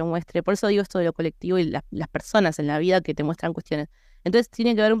venga y te lo muestre. Por eso digo esto de lo colectivo y las personas en la vida que te muestran cuestiones. Entonces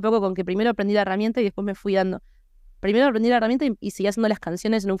tiene que ver un poco con que primero aprendí la herramienta y después me fui dando. Primero aprendí la herramienta y seguí haciendo las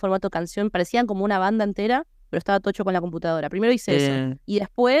canciones en un formato canción. Parecían como una banda entera, pero estaba tocho con la computadora. Primero hice eso y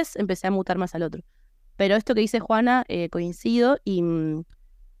después empecé a mutar más al otro. Pero esto que dice Juana, coincido y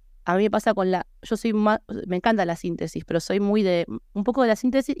a mí me pasa yo soy más, me encanta la síntesis, pero soy un poco de la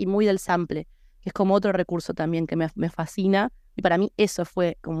síntesis y muy del sample, que es como otro recurso también que me fascina. Y para mí eso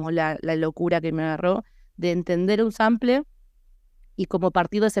fue como la locura que me agarró, de entender un sample y como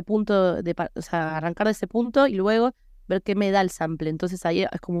partir de ese punto, o sea, arrancar de ese punto y luego ver qué me da el sample. Entonces ahí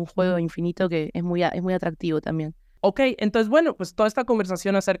es como un juego infinito que es muy atractivo también. Ok, entonces bueno, pues toda esta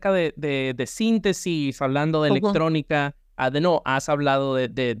conversación acerca de síntesis, hablando de electrónica, has hablado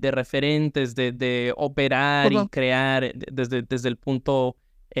de referentes, de operar y crear desde el punto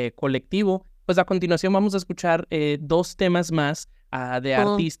colectivo. Pues a continuación vamos a escuchar 2 temas más de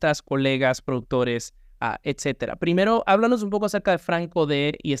artistas, colegas, productores, etcétera. Primero, háblanos un poco acerca de Franco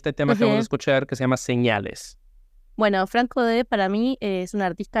D y este tema que vamos a escuchar que se llama Señales. Bueno, Franco D para mí es un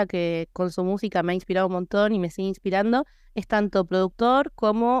artista que con su música me ha inspirado un montón y me sigue inspirando. Es tanto productor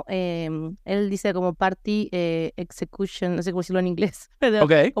como, él dice como party execution, no sé cómo decirlo en inglés, pero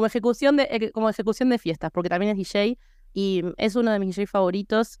como ejecución de fiestas, porque también es DJ y es uno de mis DJ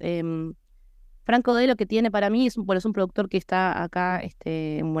favoritos. Franco D lo que tiene para mí es un productor que está acá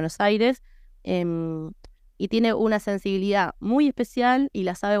en Buenos Aires y tiene una sensibilidad muy especial y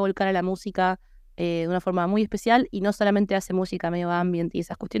la sabe volcar a la música de una forma muy especial, y no solamente hace música medio ambient y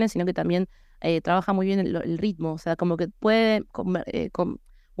esas cuestiones, sino que también trabaja muy bien el ritmo, o sea, como que puede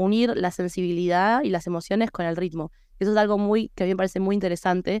unir la sensibilidad y las emociones con el ritmo. Eso es algo que a mí me parece muy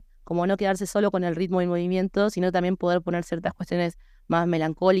interesante, como no quedarse solo con el ritmo y el movimiento, sino también poder poner ciertas cuestiones más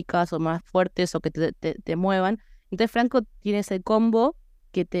melancólicas o más fuertes o que te muevan. Entonces Franco tiene ese combo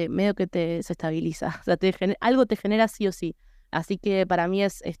que medio que se estabiliza, o sea, algo te genera sí o sí. Así que para mí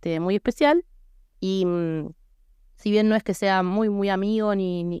es muy especial. Y si bien no es que sea muy, muy amigo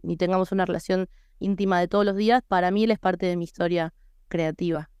ni tengamos una relación íntima de todos los días, para mí él es parte de mi historia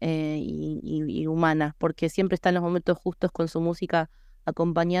creativa y humana, porque siempre está en los momentos justos con su música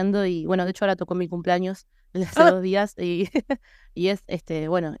acompañando. Y bueno, de hecho ahora tocó mi cumpleaños hace 2 días y es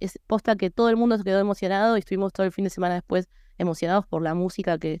es posta que todo el mundo se quedó emocionado y estuvimos todo el fin de semana después emocionados por la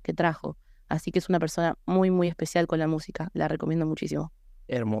música que trajo. Así que es una persona muy, muy especial con la música. La recomiendo muchísimo.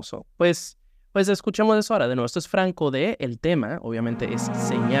 Hermoso. Pues escuchemos eso ahora de nuevo. Esto es Franco D. El tema, obviamente, es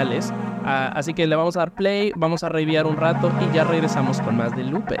Señales. Así que le vamos a dar play, vamos a reviar un rato y ya regresamos con más de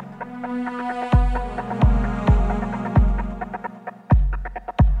LUPE.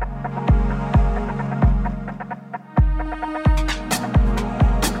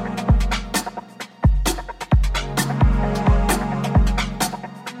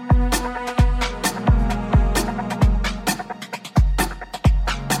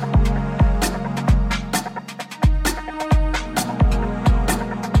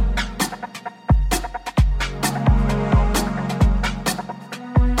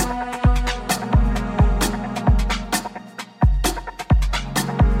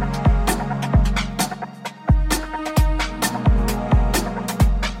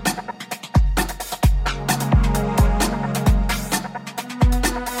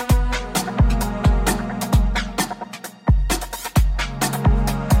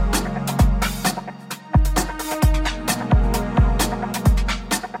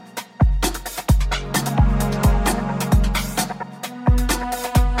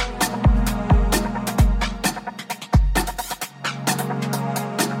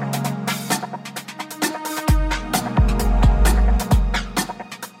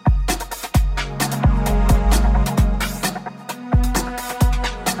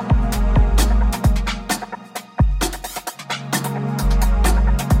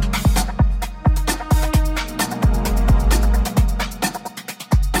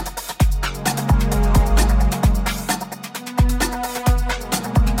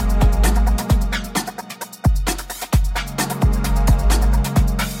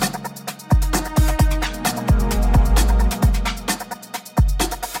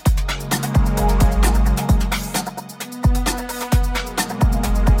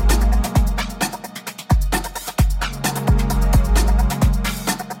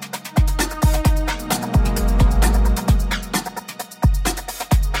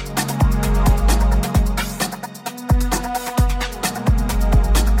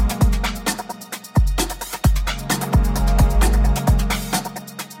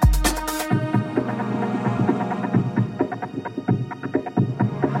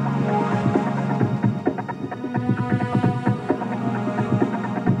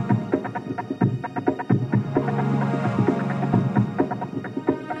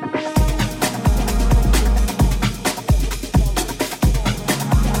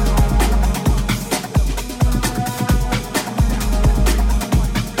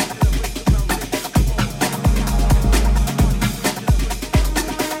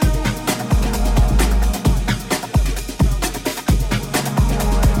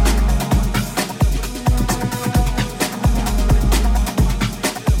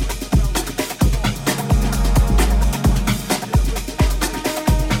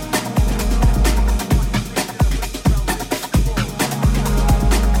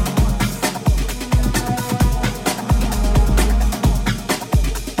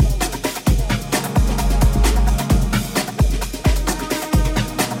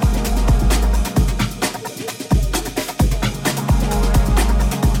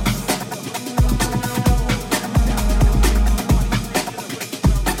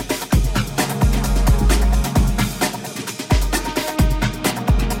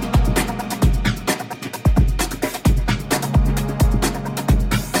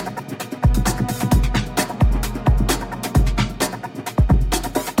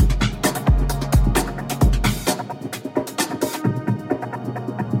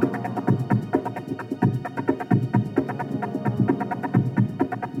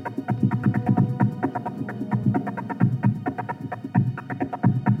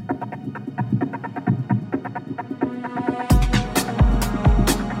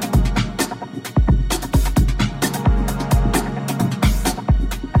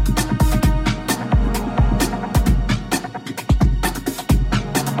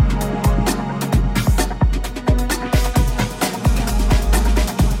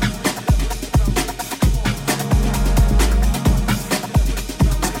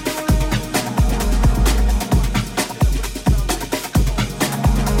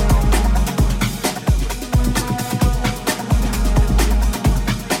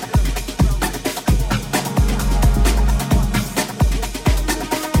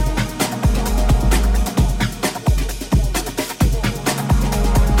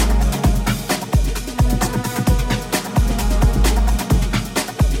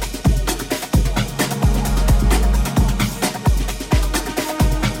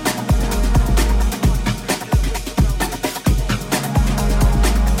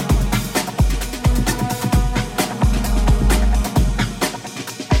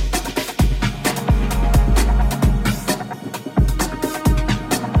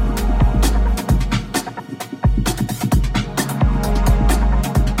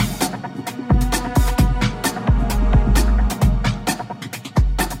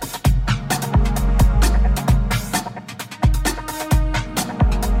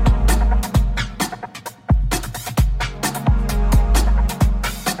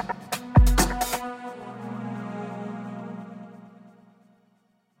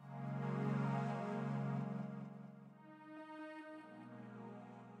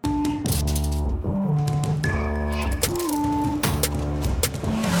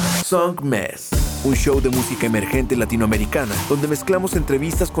 Song Mess, un show de música emergente latinoamericana donde mezclamos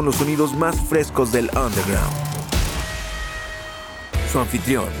entrevistas con los sonidos más frescos del underground. Su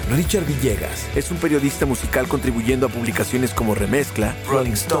anfitrión, Richard Villegas, es un periodista musical contribuyendo a publicaciones como Remezcla,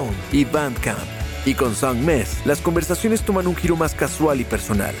 Rolling Stone y Bandcamp. Y con Song Mess, las conversaciones toman un giro más casual y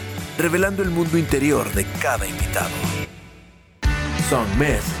personal, revelando el mundo interior de cada invitado. Song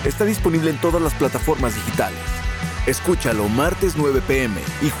Mess está disponible en todas las plataformas digitales. Escúchalo martes 9 p.m.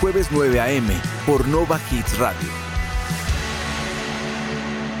 y jueves 9 a.m. por Nova Hits Radio.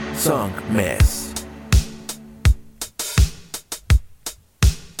 Song Mess.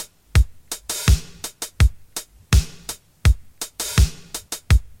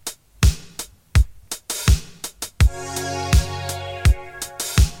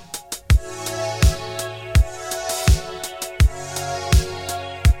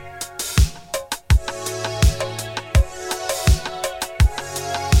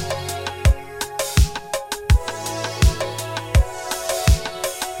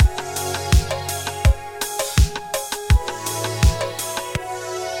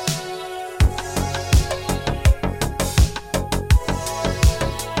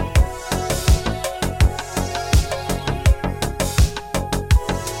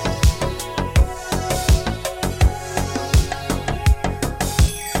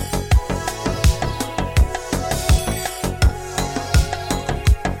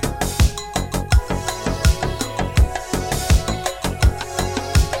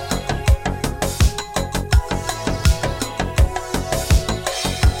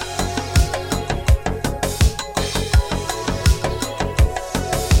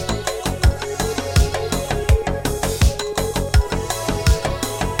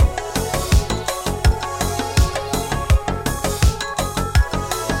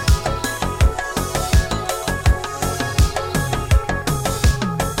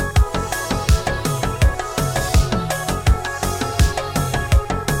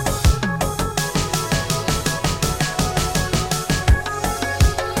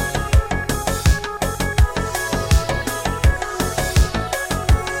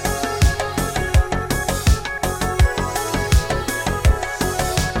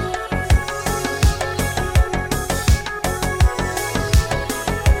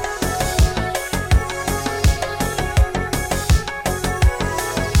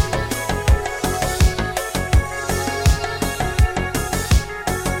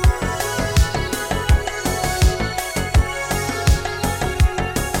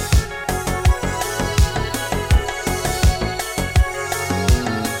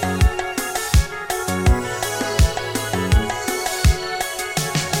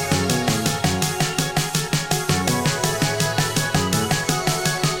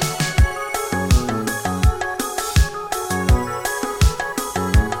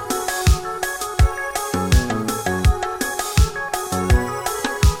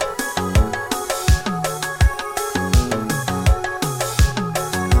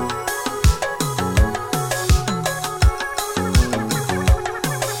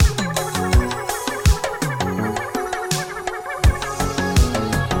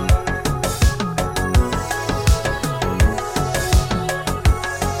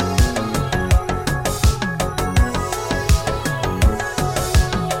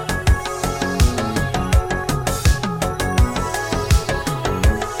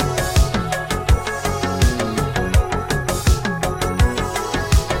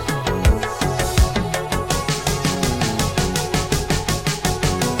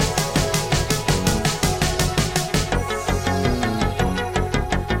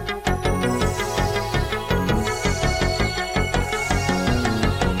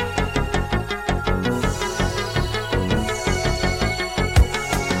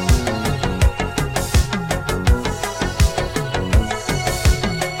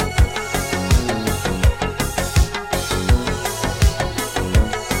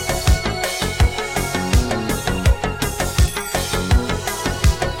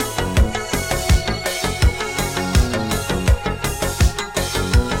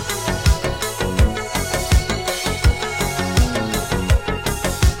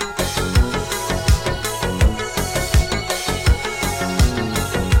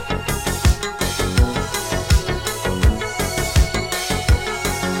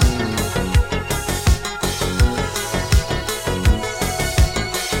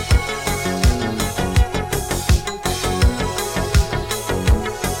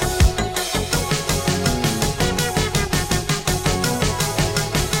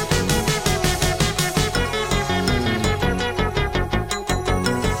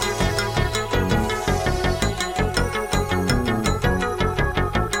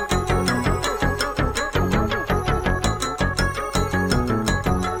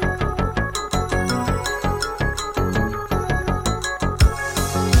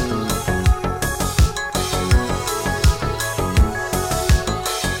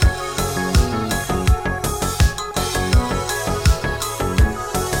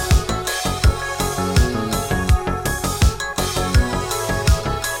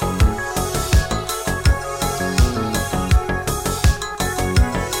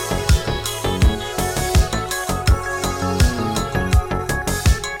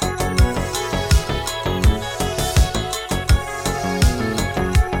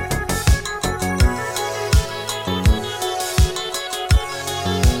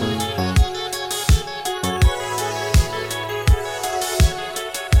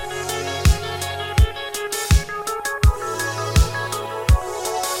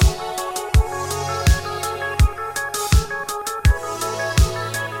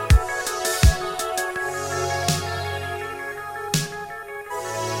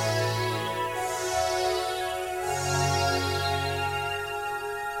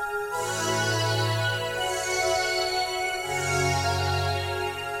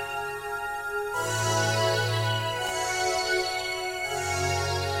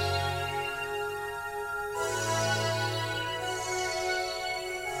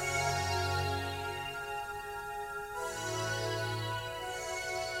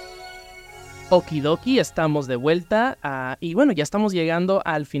 Okidoki, estamos de vuelta y bueno, ya estamos llegando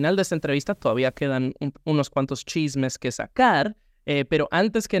al final de esta entrevista. Todavía quedan unos cuantos chismes que sacar, pero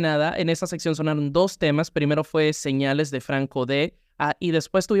antes que nada, en esta sección sonaron dos temas. Primero fue Señales de Franco D. Y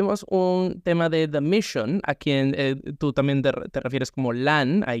después tuvimos un tema de The Mission, a quien tú también te refieres como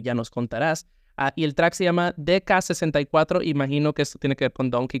LAN, ahí ya nos contarás. Y el track se llama DK64, imagino que esto tiene que ver con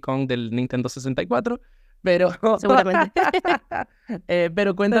Donkey Kong del Nintendo 64. Pero, Seguramente.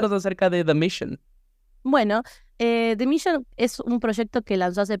 pero cuéntanos acerca de The Mission. Bueno, The Mission es un proyecto que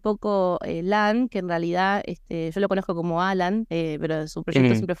lanzó hace poco LAN, que en realidad yo lo conozco como Alan, pero su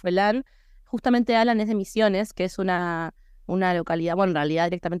proyecto siempre fue LAN. Justamente Alan es de Misiones, que es una localidad, bueno, en realidad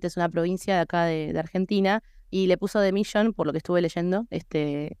directamente es una provincia de acá de Argentina, y le puso The Mission, por lo que estuve leyendo,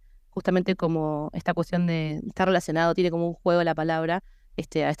 justamente como esta cuestión de estar relacionado, tiene como un juego la palabra,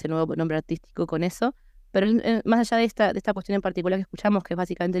 a este nuevo nombre artístico con eso. Pero más allá de esta cuestión en particular que escuchamos, que es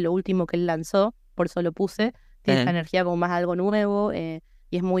básicamente lo último que él lanzó, por eso lo puse, tiene esta energía como más algo nuevo y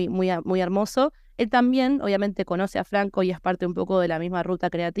es muy, muy, muy hermoso. Él también, obviamente, conoce a Franco y es parte un poco de la misma ruta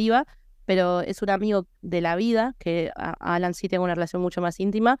creativa, pero es un amigo de la vida, que a Alan sí tengo una relación mucho más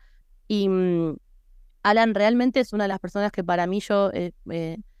íntima. Y Alan realmente es una de las personas que para mí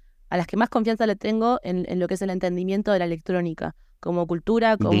a las que más confianza le tengo en lo que es el entendimiento de la electrónica como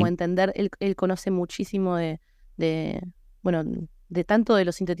cultura, como entender, él conoce muchísimo bueno, de tanto de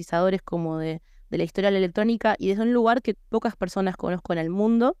los sintetizadores como de la historia de la electrónica, y desde un lugar que pocas personas conozco en el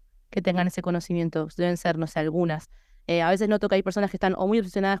mundo que tengan ese conocimiento. Deben ser, no sé, algunas. A veces noto que hay personas que están o muy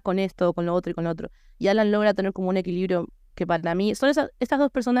obsesionadas con esto, o con lo otro y con lo otro, y Alan logra tener como un equilibrio que para mí, estas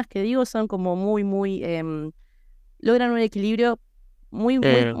dos personas que digo son como muy, muy, logran un equilibrio muy,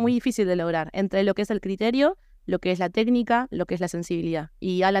 muy, muy difícil de lograr entre lo que es el criterio, lo que es la técnica, lo que es la sensibilidad.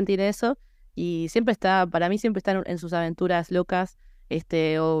 Y Alan tiene eso y para mí siempre está en sus aventuras locas,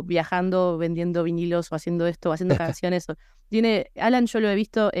 o viajando, vendiendo vinilos o haciendo esto, o haciendo canciones. Alan yo lo he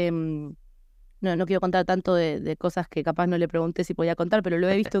visto, no quiero contar tanto de cosas que capaz no le pregunté si podía contar, pero lo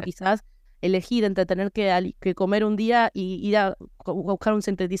he visto quizás elegir entre tener que comer un día y ir a buscar un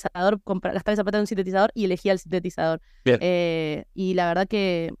sintetizador, gastar esa plata en un sintetizador y elegía el sintetizador. Y la verdad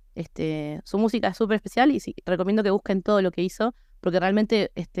que su música es súper especial y sí, recomiendo que busquen todo lo que hizo, porque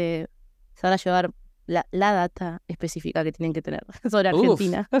realmente se van a llevar la data específica que tienen que tener sobre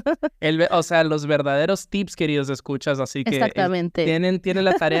Argentina. O sea, los verdaderos tips, queridos escuchas, así que Exactamente. Tienen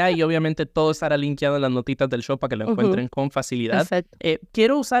la tarea y obviamente todo estará linkeado en las notitas del show para que lo encuentren con facilidad.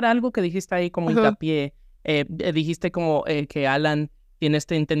 Quiero usar algo que dijiste ahí como hincapié. Dijiste como que Alan tiene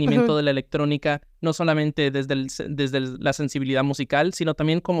este entendimiento de la electrónica, no solamente desde la sensibilidad musical, sino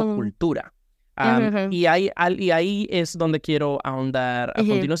también como cultura. Y ahí es donde quiero ahondar a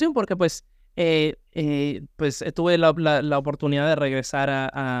continuación, porque pues tuve la oportunidad de regresar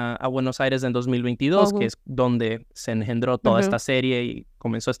a Buenos Aires en 2022, que es donde se engendró toda esta serie y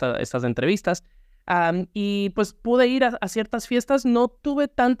comenzó estas entrevistas. Y pues pude ir a ciertas fiestas. No tuve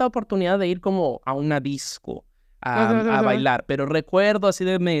tanta oportunidad de ir como a una disco a bailar, pero recuerdo así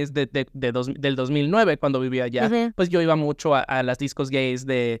del 2009 cuando vivía allá, pues yo iba mucho a las discos gays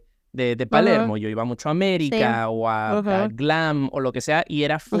de Palermo. Yo iba mucho a América o a Glam o lo que sea, y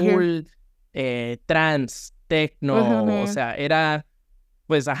era full trance, techno, o sea, era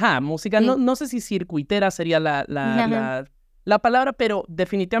pues música, no sé si circuitera sería la palabra, pero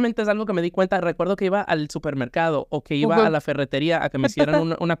definitivamente es algo que me di cuenta. Recuerdo que iba al supermercado o que iba a la ferretería a que me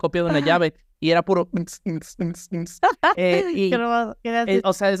hicieran una copia de una llave y era puro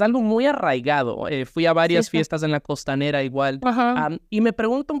o sea, es algo muy arraigado. Fui a varias fiestas en la Costanera igual. Y me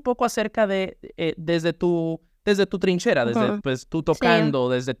pregunto un poco acerca de desde tu trinchera, desde pues tú tocando,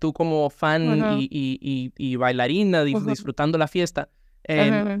 desde tú como fan y bailarina disfrutando la fiesta.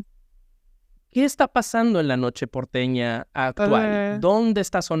 ¿Qué está pasando en la noche porteña actual? ¿Dónde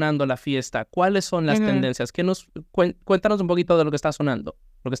está sonando la fiesta? ¿Cuáles son las tendencias? Cuéntanos un poquito de lo que está sonando,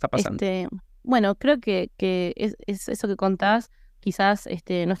 lo que está pasando. Bueno, creo que es eso que contás, quizás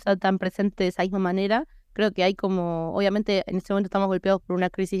no está tan presente de esa misma manera. Creo que hay como, obviamente en este momento estamos golpeados por una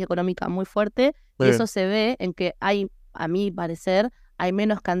crisis económica muy fuerte, y eso se ve en que hay, a mi parecer, hay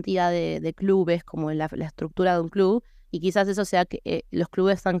menos cantidad de clubes como en la estructura de un club, y quizás eso sea que los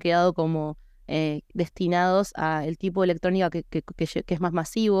clubes han quedado como destinados a el tipo de electrónica que es más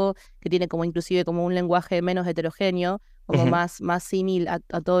masivo, que tiene como inclusive como un lenguaje menos heterogéneo, como más símil a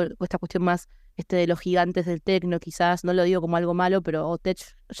toda esta cuestión más de los gigantes del techno, quizás, no lo digo como algo malo, pero o tech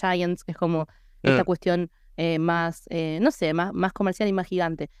giants, que es como esta cuestión más, no sé, más comercial y más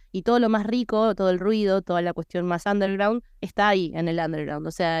gigante. Y todo lo más rico, todo el ruido, toda la cuestión más underground, está ahí en el underground.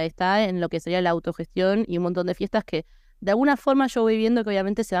 O sea, está en lo que sería la autogestión y un montón de fiestas que de alguna forma yo voy viendo que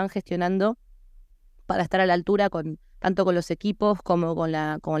obviamente se van gestionando para estar a la altura tanto con los equipos como con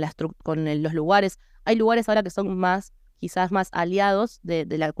los lugares. Hay lugares ahora que son quizás más aliados de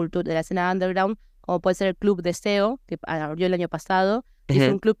la cultura, de la escena underground, como puede ser el Club Deseo, que abrió el año pasado. Es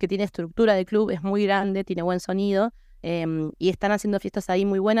un club que tiene estructura de club, es muy grande, tiene buen sonido, y están haciendo fiestas ahí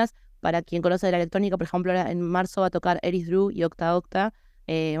muy buenas. Para quien conoce de la electrónica, por ejemplo, ahora en marzo va a tocar Eris Drew y Octa Octa,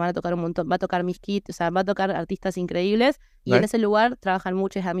 van a tocar un montón, va a tocar Miss Kit, o sea, va a tocar artistas increíbles, y en ese lugar trabajan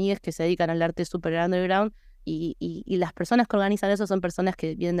muchas amigas que se dedican al arte super underground, y las personas que organizan eso son personas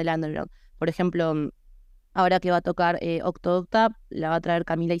que vienen del underground. Por ejemplo, ahora que va a tocar Octa Octa, la va a traer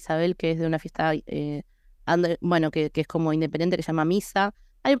Camila Isabel, que es de una fiesta, que es como independiente, que se llama Misa.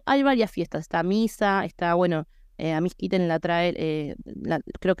 Hay varias fiestas, está Misa, está, a Miss Kitten la trae,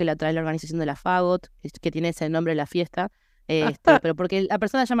 creo que la trae la organización de la Fagot, que tiene ese nombre de la fiesta, pero porque la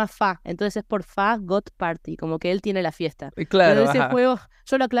persona se llama Fa, entonces es por Fagot Party, como que él tiene la fiesta. Claro, Pero ese juego,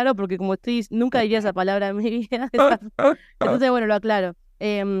 yo lo aclaro porque como nunca diría esa palabra en mi vida, entonces lo aclaro.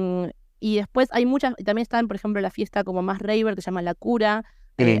 Y después hay también están, por ejemplo, la fiesta como más raver que se llama La Cura.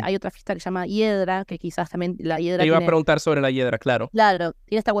 Hay otra fiesta que se llama Hiedra, que quizás también la Hiedra Te iba a preguntar sobre la Hiedra, claro. Claro,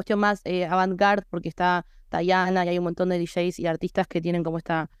 tiene esta cuestión más avant-garde porque está Tayana y hay un montón de DJs y artistas que tienen como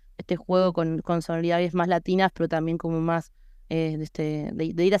este juego con sonoridades más latinas, pero también como más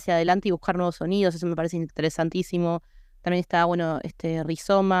de ir hacia adelante y buscar nuevos sonidos. Eso me parece interesantísimo. También está,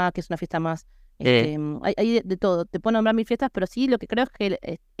 Rizoma, que es una fiesta más... hay de todo. Te puedo nombrar 1000 fiestas, pero sí, lo que creo es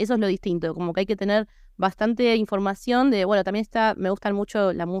que eso es lo distinto. Como que hay que tener bastante información también me gusta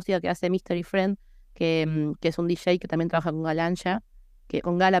mucho la música que hace Mystery Friend, que es un DJ que también trabaja con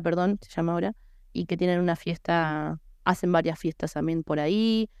con Gala, perdón, se llama ahora, y que tienen una fiesta, hacen varias fiestas también por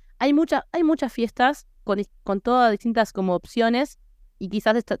ahí. Hay muchas fiestas con todas distintas como opciones, y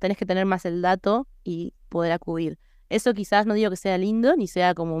quizás tenés que tener más el dato y poder acudir. Eso quizás no digo que sea lindo ni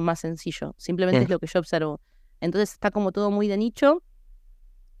sea como más sencillo, simplemente es lo que yo observo. Entonces está como todo muy de nicho,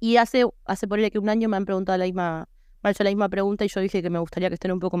 y hace por ahí que un año me han preguntado me han hecho la misma pregunta, y yo dije que me gustaría que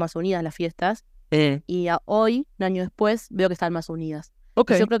estén un poco más unidas las fiestas, y hoy, un año después, veo que están más unidas.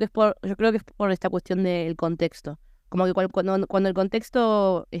 Okay. Yo creo que es por esta cuestión del contexto. Como que cuando el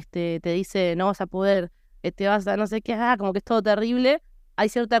contexto te dice no vas a poder, te vas a no sé qué, como que es todo terrible, hay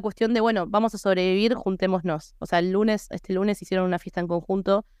cierta cuestión de, vamos a sobrevivir, juntémonos. O sea, este lunes hicieron una fiesta en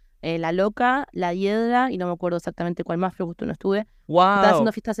conjunto, La Loca, La Hiedra, y no me acuerdo exactamente cuál más, pero justo no estuve. Wow. Estaban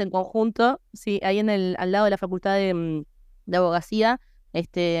haciendo fiestas en conjunto, sí, ahí al lado de la Facultad de Abogacía,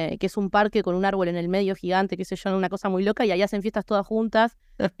 que es un parque con un árbol en el medio gigante, qué sé yo, una cosa muy loca, y ahí hacen fiestas todas juntas.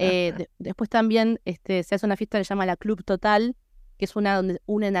 Después también se hace una fiesta que se llama la Club Total, que es una donde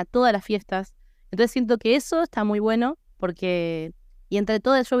unen a todas las fiestas. Entonces siento que eso está muy bueno, porque, y entre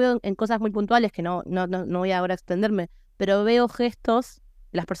todas yo veo en cosas muy puntuales, que no voy ahora a extenderme, pero veo gestos,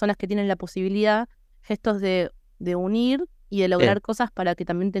 las personas que tienen la posibilidad, gestos de unir y de lograr cosas para que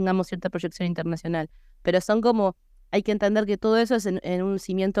también tengamos cierta proyección internacional. Pero son como... Hay que entender que todo eso es en un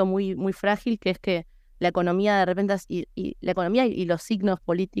cimiento muy, muy frágil, que es que la economía de repente, y la economía y los signos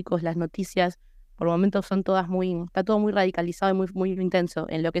políticos, las noticias, por momentos está todo muy radicalizado y muy, muy intenso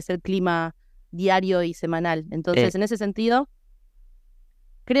en lo que es el clima diario y semanal. Entonces, en ese sentido,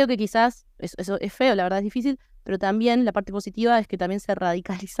 creo que quizás, eso es feo, la verdad es difícil, pero también la parte positiva es que también se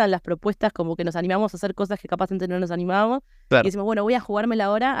radicalizan las propuestas, como que nos animamos a hacer cosas que capaz antes no nos animábamos. Claro. Y decimos, voy a jugármela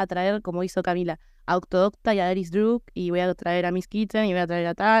ahora a traer, como hizo Camila, a Octa Octa y a Eris Drew, y voy a traer a Miss Kitten, y voy a traer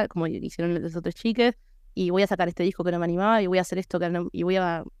a tal, como hicieron las otras chicas, y voy a sacar este disco que no me animaba, y voy a hacer esto y voy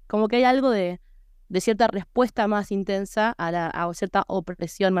a... Como que hay algo de cierta respuesta más intensa a cierta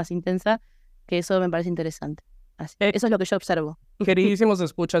opresión más intensa, que eso me parece interesante. Eso es lo que yo observo. Queridísimos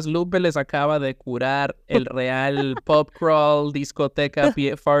escuchas, Lupe les acaba de curar el real pop crawl, discoteca,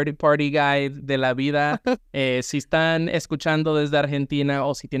 party guide de la vida. Si están escuchando desde Argentina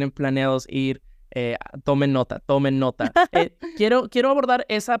o si tienen planeados ir, tomen nota. Quiero abordar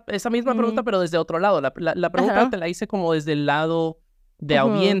esa misma pregunta, pero desde otro lado. La pregunta te la hice como desde el lado de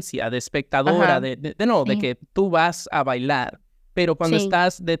audiencia, de espectadora, de que tú vas a bailar. Pero cuando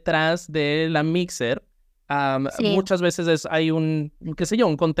estás detrás de la mixer, muchas veces hay un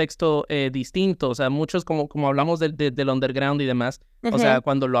contexto distinto. O sea, muchos, como hablamos del underground y demás, o sea,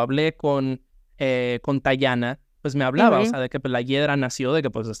 cuando lo hablé con Tayana, pues me hablaba, o sea, de que pues, la Hiedra nació de que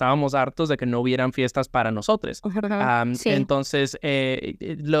pues estábamos hartos de que no hubieran fiestas para nosotros. Entonces,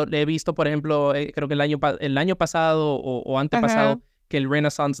 lo he visto, por ejemplo, creo que el año pasado o antepasado, que el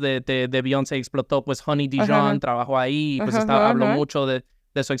Renaissance de Beyoncé explotó, pues Honey Dijon trabajó ahí, pues habló mucho de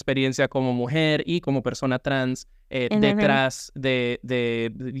su experiencia como mujer y como persona trans detrás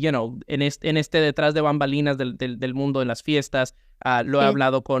en este detrás de bambalinas del mundo de las fiestas. Lo he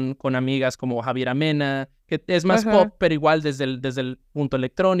hablado con amigas como Javiera Mena, que es más Ajá. pop, pero igual desde el punto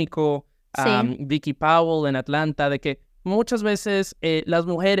electrónico. Sí. Vicky Powell en Atlanta, de que muchas veces las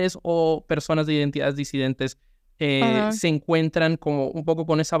mujeres o personas de identidades disidentes Ajá. se encuentran como un poco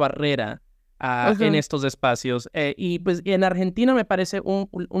con esa barrera en Ujú. estos espacios. Y pues en Argentina me parece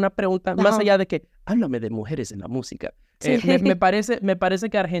una pregunta, más Ajá. allá de que háblame de mujeres en la música. Sí. Me parece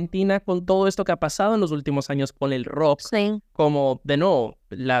que Argentina, con todo esto que ha pasado en los últimos años con el rock, Sí. como de nuevo,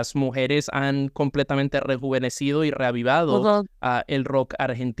 las mujeres han completamente rejuvenecido y reavivado Ujú. el rock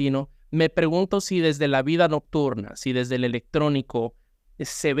argentino. Me pregunto si desde la vida nocturna, si desde el electrónico,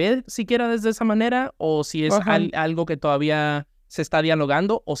 ¿se ve siquiera desde esa manera? ¿O si es Ajá. algo que todavía se está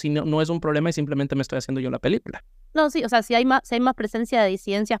dialogando? ¿O si no es un problema y simplemente me estoy haciendo yo la película? No, sí, o sea, si hay más presencia de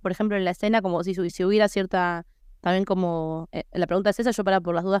disidencias, por ejemplo, en la escena, como si hubiera cierta, también como, la pregunta es esa, yo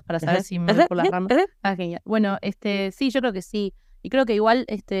por las dudas, para saber Ajá, si me voy ajá, por las ajá, ramas. ajá. Ah, genial. Bueno, sí, yo creo que sí. Y creo que igual,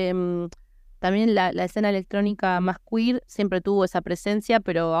 también la escena electrónica más queer siempre tuvo esa presencia,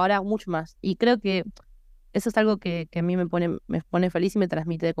 pero ahora mucho más. Y creo que eso es algo que a mí me pone feliz y me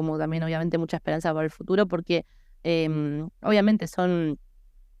transmite como también, obviamente, mucha esperanza para el futuro, porque obviamente son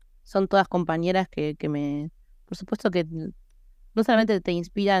todas compañeras que por supuesto que no solamente te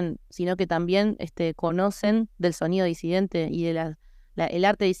inspiran, sino que también conocen del sonido disidente y de el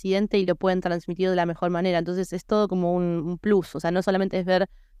arte disidente y lo pueden transmitir de la mejor manera. Entonces es todo como un plus. O sea, no solamente es ver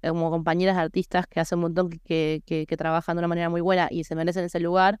como compañeras artistas que hacen un montón que trabajan de una manera muy buena y se merecen ese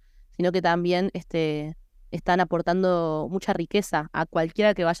lugar, sino que también están aportando mucha riqueza a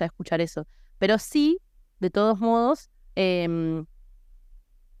cualquiera que vaya a escuchar eso. Pero sí, de todos modos,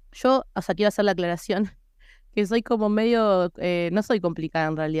 yo, o sea, quiero hacer la aclaración que soy como medio, no soy complicada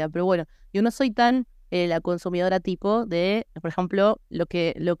en realidad, pero bueno, yo no soy tan la consumidora tipo de, por ejemplo, lo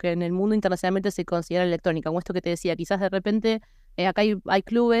que en el mundo internacionalmente se considera electrónica, como esto que te decía, quizás de repente acá hay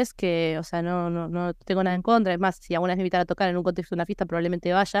clubes que, o sea, no tengo nada en contra, es más, si alguna vez me invitan a tocar en un contexto de una fiesta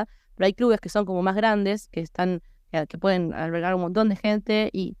probablemente vaya, pero hay clubes que son como más grandes, que pueden albergar un montón de gente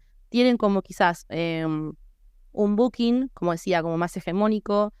y tienen como quizás un booking, como decía, como más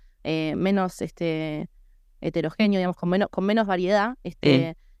hegemónico, menos heterogéneo, digamos, con menos variedad,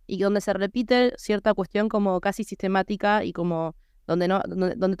 Mm. y donde se repite cierta cuestión como casi sistemática y como donde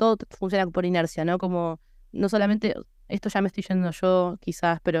todo funciona por inercia, ¿no? Como no solamente, esto ya me estoy yendo yo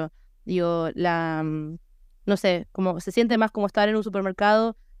quizás, pero digo, no sé, como se siente más como estar en un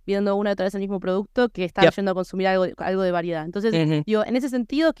supermercado viendo una y otra vez el mismo producto que estar Yep. yendo a consumir algo de variedad. Entonces, Ujú. digo, en ese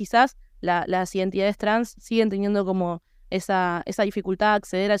sentido, quizás las identidades trans siguen teniendo como esa dificultad de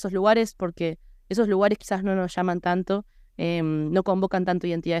acceder a esos lugares porque esos lugares quizás no nos llaman tanto, no convocan tanto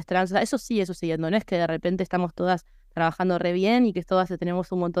identidades trans. O sea, eso sigue sucediendo, no es que de repente estamos todas trabajando re bien y que todas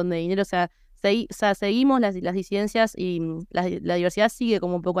tenemos un montón de dinero. O sea, seguimos las disidencias y la diversidad sigue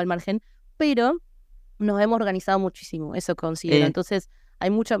como un poco al margen, pero nos hemos organizado muchísimo, eso considero. Eh, Entonces, hay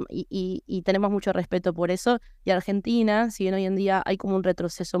mucho, y tenemos mucho respeto por eso. Y Argentina, si bien hoy en día hay como un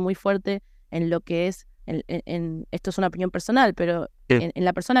retroceso muy fuerte en lo que es, esto es una opinión personal, pero eh, en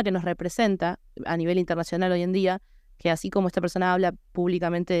la persona que nos representa a nivel internacional hoy en día, que así como esta persona habla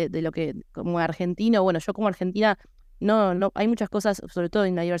públicamente de lo que, como argentino, bueno, yo como argentina, no, hay muchas cosas, sobre todo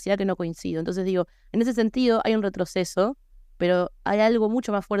en la diversidad, que no coincido. Entonces digo, en ese sentido hay un retroceso, pero hay algo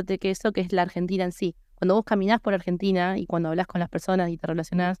mucho más fuerte que eso, que es la Argentina en sí. Cuando vos caminás por Argentina y cuando hablas con las personas y te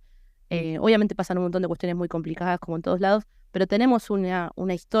relacionás, obviamente pasan un montón de cuestiones muy complicadas como en todos lados, pero tenemos una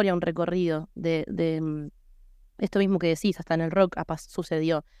historia, un recorrido de esto mismo que decís, hasta en el rock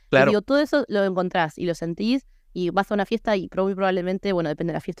sucedió. Entonces claro. digo, todo eso lo encontrás y lo sentís y vas a una fiesta y muy probablemente, bueno,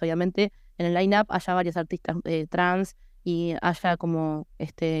 depende de la fiesta obviamente, en el line-up haya varios artistas trans y haya como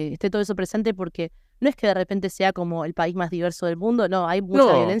esté todo eso presente, porque no es que de repente sea como el país más diverso del mundo, no, hay mucha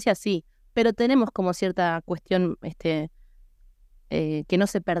No, violencia, sí, pero tenemos como cierta cuestión que no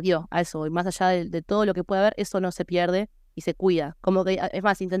se perdió a eso, y más allá de todo lo que puede haber, eso no se pierde y se cuida. Como que, es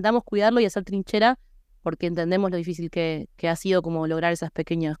más, intentamos cuidarlo y hacer trinchera porque entendemos lo difícil que ha sido como lograr esas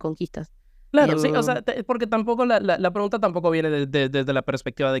pequeñas conquistas. claro, sí, o Em, sea, porque tampoco la pregunta tampoco viene desde la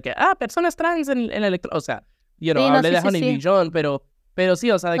perspectiva de que, personas trans en electro, o sea, sí, no, hablé sí, de sí, Honey sí. Bee John, pero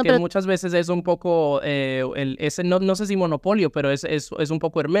sí, o sea, de No, que pero muchas veces es un poco, ese, no sé si monopolio, pero es un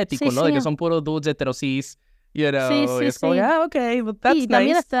poco sí, hermético, ¿no? De sí, que son puros dudes heterosis, sí, sí, es como, sí. ok, but Sí, y that's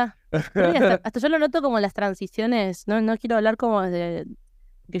también nice. hasta yo lo noto como en las transiciones, no quiero hablar como de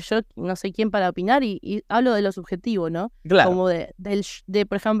que yo no soy quién para opinar y hablo de lo subjetivo, ¿no? Claro. Como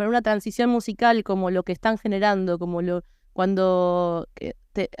por ejemplo, en una transición musical, como lo que están generando, cuando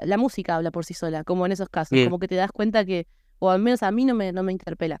la música habla por sí sola, como en esos casos, Mm. como que te das cuenta que, o al menos a mí no me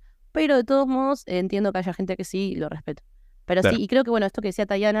interpela. Pero de todos modos, entiendo que haya gente que sí y lo respeto. Pero Claro. sí, y creo que bueno, esto que decía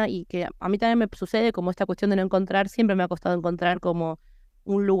Tayana y que a mí también me sucede como esta cuestión de no encontrar, siempre me ha costado encontrar como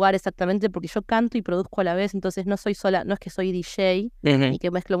un lugar exactamente porque yo canto y produzco a la vez, entonces no soy sola, no es que soy DJ Ujú. y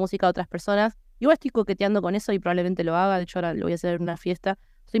que mezclo música de otras personas. Igual estoy coqueteando con eso y probablemente lo haga, de hecho ahora lo voy a hacer en una fiesta.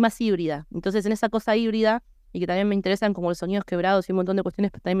 Soy más híbrida, entonces en esa cosa híbrida y que también me interesan como los sonidos quebrados y un montón de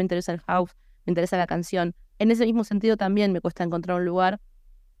cuestiones, pero también me interesa el house, me interesa la canción. En ese mismo sentido también me cuesta encontrar un lugar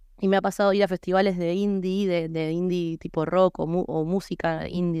y me ha pasado ir a festivales de indie tipo rock o música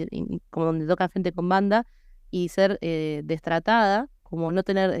indie, como donde tocan gente con banda, y ser destratada, como no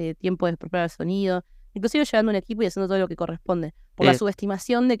tener tiempo de preparar el sonido, inclusive llevando un equipo y haciendo todo lo que corresponde, por la Eh,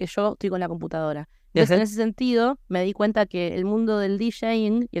 subestimación de que yo estoy con la computadora. Entonces, en Ujú. ese sentido, me di cuenta que el mundo del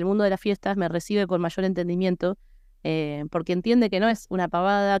DJing y el mundo de las fiestas me recibe con mayor entendimiento, porque entiende que no es una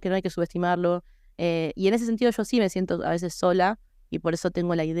pavada, que no hay que subestimarlo, y en ese sentido yo sí me siento a veces sola, y por eso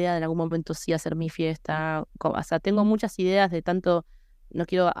tengo la idea de en algún momento sí hacer mi fiesta. O sea, tengo muchas ideas de tanto, no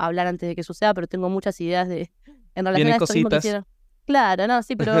quiero hablar antes de que suceda, pero tengo muchas ideas de, en relación Vienen a esto mismo que cositas. hicieron. Claro, no,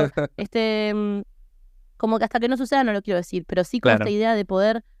 sí, pero como que hasta que no suceda no lo quiero decir, pero sí con esta Claro. idea de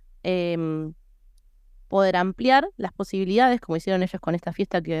em, poder ampliar las posibilidades, como hicieron ellos con esta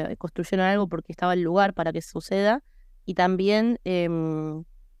fiesta que construyeron algo porque estaba el lugar para que suceda, y también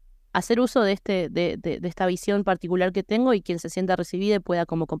hacer uso de de esta visión particular que tengo y quien se sienta recibida y pueda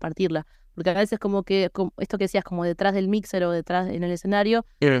como compartirla. Porque a veces como que esto que decías, como detrás del mixer o detrás en el escenario,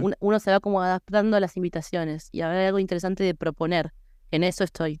 Mm. uno se va como adaptando a las invitaciones y habrá algo interesante de proponer. En eso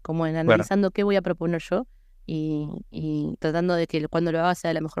estoy, como en Bueno, analizando qué voy a proponer yo y tratando de que cuando lo haga sea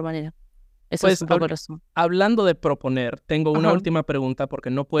de la mejor manera. Eso es pues un poco el resumen. hablando de proponer, tengo una Ajá, última pregunta porque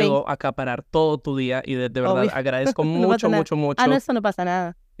no sí, puedo acaparar todo tu día y de verdad obvio. agradezco No pasa mucho, nada. mucho, Ah, no, mucho eso no pasa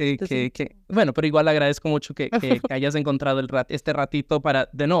nada. Entonces, bueno, pero igual agradezco mucho que hayas encontrado este ratito para,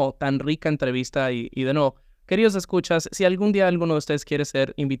 de nuevo, tan rica entrevista y de nuevo, queridos escuchas, si algún día alguno de ustedes quiere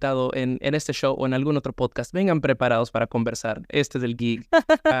ser invitado en este show o en algún otro podcast, vengan preparados para conversar. Este es el gig.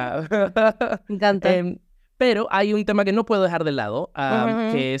 Ah, me encanta. em, pero hay un tema que no puedo dejar de lado,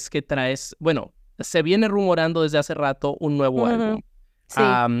 Ujú, que es que traes, bueno, se viene rumorando desde hace rato un nuevo ujú, álbum. ujú. Sí.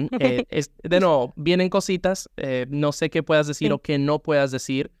 De nuevo, vienen cositas, no sé qué puedas decir Sí. o qué no puedas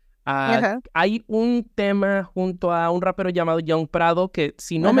decir. Ajá, Hay un tema junto a un rapero llamado Young Prado que,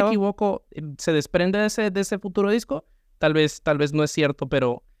 si no me ajá. equivoco, se desprende de ese futuro disco. Tal vez no es cierto,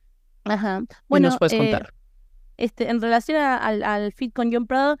 pero Ajá. ¿qué nos Bueno, puedes contar? en relación al feat con John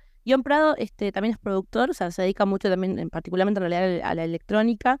Prado también es productor, o sea, se dedica mucho también, particularmente en realidad a la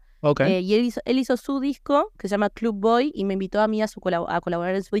electrónica, Ok. y él hizo su disco, que se llama Club Boy, y me invitó a mí a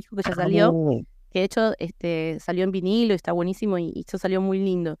colaborar en su disco que ya salió, Oh, que de hecho salió en vinilo y está buenísimo, y eso salió muy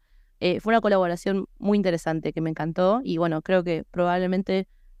lindo. Fue una colaboración muy interesante que me encantó, y bueno, creo que probablemente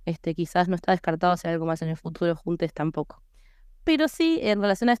quizás no está descartado hacer algo más en el futuro juntos tampoco. Pero sí, en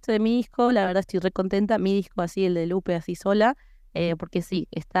relación a esto de mi disco, la verdad estoy re contenta. Mi disco así, el de Lupe, así sola, porque sí,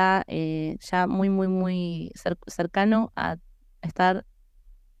 está ya muy, muy, muy cercano a estar,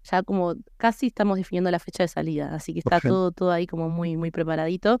 ya como casi estamos definiendo la fecha de salida, así que está ok. todo ahí como muy, muy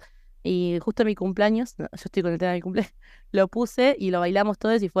preparadito. Y justo en mi cumpleaños, no, yo estoy con el tema de mi cumpleaños, lo puse y lo bailamos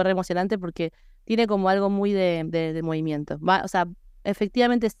todos y fue re emocionante porque tiene como algo muy de movimiento. O sea,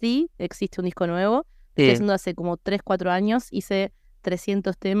 efectivamente sí, existe un disco nuevo. Estoy Sí. haciendo hace como 3 4 años, hice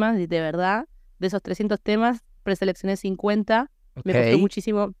 300 temas y de verdad, de esos 300 temas preseleccioné 50. Me costó Ok.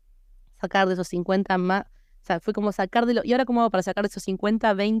 muchísimo sacar de esos 50 más. O sea, fue como sacar de ¿y ahora cómo hago para sacar de esos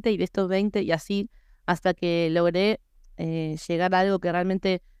 50 20 y de estos 20 y así hasta que logré llegar a algo que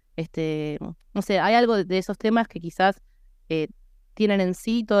realmente, no sé, hay algo de esos temas que quizás eh, tienen en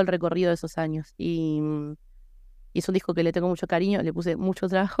sí todo el recorrido de esos años. Y es un disco que le tengo mucho cariño, le puse mucho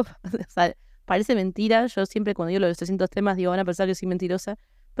trabajo. O sea, parece mentira. Yo siempre cuando digo los 300 temas digo, van a pensar que soy mentirosa.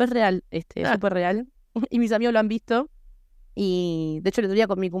 Pero es real, es Ah, súper real. Y mis amigos lo han visto. Y de hecho, el otro día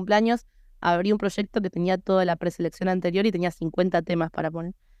con mi cumpleaños abrí un proyecto que tenía toda la preselección anterior y tenía 50 temas para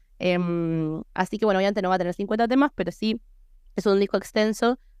poner. Así que bueno, obviamente no va a tener 50 temas, pero sí es un disco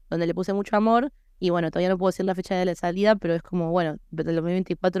extenso donde le puse mucho amor. Y bueno, todavía no puedo decir la fecha de la salida, pero es como, bueno, del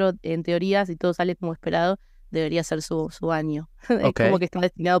 2024, en teoría, si todo sale como esperado, debería ser su año. Es ok. como que está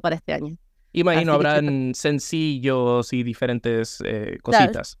destinado para este año. Imagino Así que estoy habrán sencillos y diferentes claro,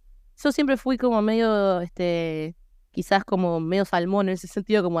 cositas. yo siempre fui como medio, quizás como medio salmón en ese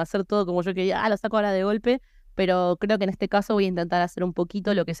sentido, como hacer todo como yo quería, lo saco ahora de golpe, pero creo que en este caso voy a intentar hacer un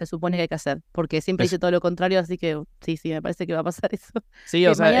poquito lo que se supone que hay que hacer, porque siempre Es- hice todo lo contrario, así que sí, me parece que va a pasar eso. sí,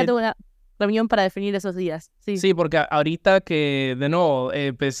 o sea, Mañana tengo reunión para definir esos días. Sí. Sí, porque ahorita que, de nuevo,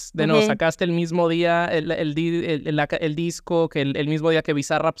 Ok. sacaste el mismo día el disco, que el mismo día que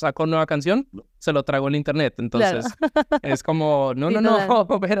Bizarrap sacó nueva canción, se lo tragó el internet. Claro. Entonces, es como, no, Sí, no, no,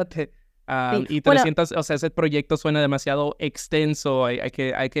 total. espérate. Sí. Y Bueno, 300, o sea, ese proyecto suena demasiado extenso. Hay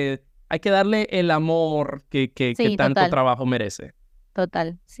que darle el amor que sí, tanto total. trabajo merece.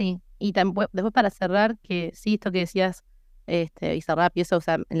 Total, sí. Y después para cerrar, que sí, esto que decías, Bizarrap y eso, o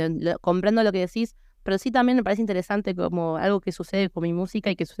sea, comprendo lo que decís, pero sí también me parece interesante como algo que sucede con mi música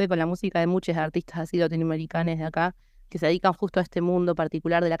y que sucede con la música de muchos artistas así latinoamericanos de acá, que se dedican justo a este mundo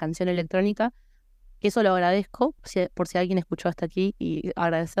particular de la canción electrónica, que eso lo agradezco, por si alguien escuchó hasta aquí y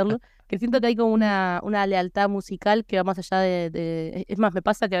agradecerlo, que siento que hay como una lealtad musical que va más allá Es más, me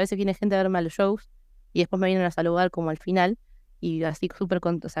pasa que a veces viene gente a verme a los shows y después me vienen a saludar como al final y así súper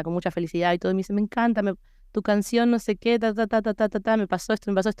o sea, con mucha felicidad y todo, y me dicen, me encanta, tu canción, no sé qué, me pasó esto,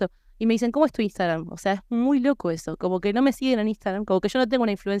 me pasó esto. Y me dicen, ¿cómo es tu Instagram? O sea, es muy loco eso, como que no me siguen en Instagram, como que yo no tengo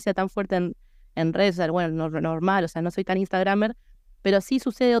una influencia tan fuerte en redes, o sea, bueno, normal, o sea, no soy tan Instagramer, pero sí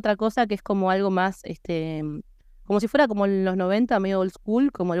sucede otra cosa que es como algo más, como si fuera como en los 90 medio old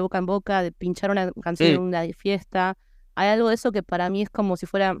school, como el boca en boca, de pinchar una canción en Sí. una fiesta. Hay algo de eso que para mí es como si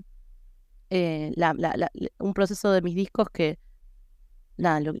fuera un proceso de mis discos que,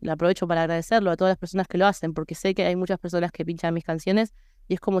 nada, lo aprovecho para agradecerlo a todas las personas que lo hacen, porque sé que hay muchas personas que pinchan mis canciones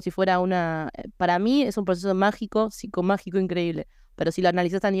y es como si fuera para mí es un proceso mágico, psicomágico increíble, pero si lo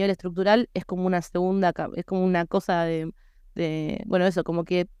analizas a nivel estructural es como una es como una cosa bueno, eso, como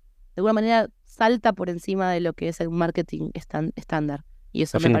que de alguna manera salta por encima de lo que es el marketing estándar y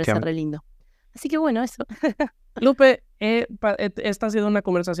eso me parece re Definitivamente. lindo. Así que bueno, eso, Lupe, esta ha sido una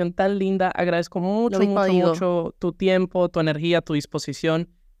conversación tan linda. Agradezco lo mucho, mismo mucho, digo, mucho tu tiempo, tu energía, tu disposición.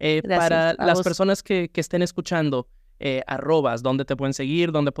 gracias Para a las vos. personas que estén escuchando, arrobas, dónde te pueden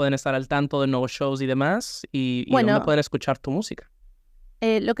seguir, dónde pueden estar al tanto de nuevos shows y demás, y dónde Bueno, poder escuchar tu música.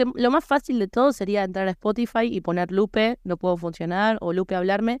 lo más fácil de todo sería entrar a Spotify y poner Lupe, no puedo funcionar, o Lupe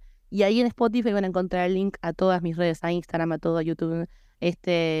hablarme, y ahí en Spotify van a encontrar el link a todas mis redes, a Instagram, a todo, a YouTube,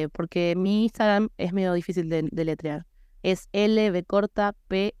 porque mi Instagram es medio difícil de deletrear. Es LB corta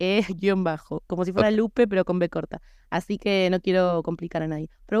PE guión bajo, como si fuera Ok. Lupe, pero con B corta. Así que no quiero complicar a nadie.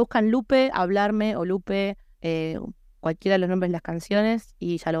 Pero buscan Lupe, hablarme o Lupe, cualquiera de los nombres de las canciones,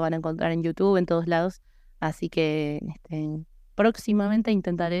 y ya lo van a encontrar en YouTube, en todos lados. Así que, próximamente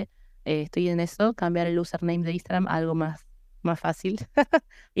intentaré, estoy en eso, cambiar el username de Instagram a algo más fácil,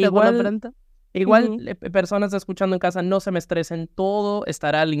 pero por lo Igual, pronto. igual, Ujú. personas escuchando en casa, no se me estresen. Todo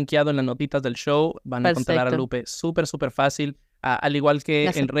estará linkeado en las notitas del show. Van a encontrar a Perfecto. Lupe súper, súper fácil. Al igual que el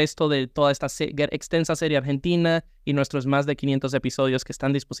Gracias. resto de toda esta extensa serie argentina y nuestros más de 500 episodios que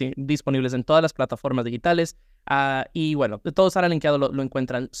están disponibles en todas las plataformas digitales. Y bueno, todo estará linkeado, lo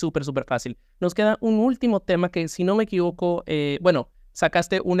encuentran súper, súper fácil. Nos queda un último tema que, si no me equivoco, bueno,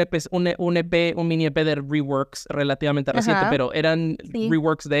 sacaste un mini EP de reworks relativamente reciente, Ajá, pero eran sí,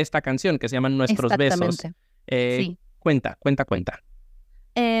 reworks de esta canción que se llaman Nuestros Besos. exactamente. Eh, Sí. cuenta.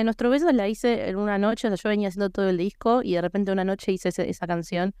 Nuestro beso la hice en una noche, o sea, yo venía haciendo todo el disco y de repente una noche hice esa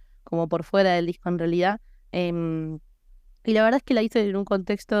canción como por fuera del disco en realidad. em, y la verdad es que la hice en un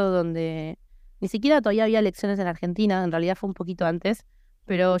contexto donde ni siquiera todavía había elecciones en Argentina, en realidad fue un poquito antes,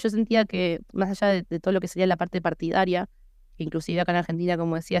 pero yo sentía que más allá de todo lo que sería la parte partidaria, que inclusive acá en Argentina,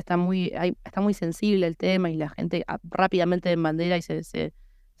 como decía, está muy sensible el tema y la gente rápidamente en bandera y se, se,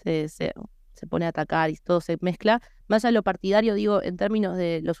 se pone a atacar y todo se mezcla. Más allá de lo partidario, digo, en términos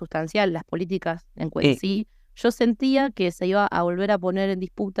de lo sustancial, las políticas en Eh, sí, yo sentía que se iba a volver a poner en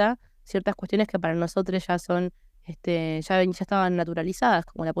disputa ciertas cuestiones que para nosotros ya son, ya estaban naturalizadas,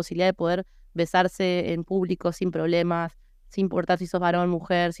 como la posibilidad de poder besarse en público sin problemas, sin importar si sos varón,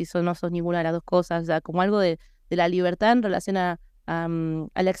 mujer, si no sos ninguna de las dos cosas, o sea, como algo de la libertad en relación a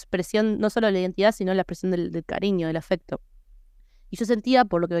la expresión, no solo de la identidad, sino la expresión del cariño, del afecto. Y yo sentía,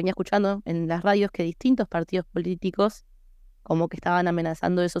 por lo que venía escuchando en las radios, que distintos partidos políticos como que estaban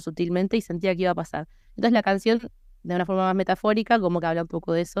amenazando eso sutilmente y sentía que iba a pasar. Entonces la canción, de una forma más metafórica, como que habla un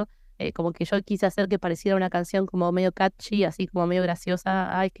poco de eso, como que yo quise hacer que pareciera una canción como medio catchy, así como medio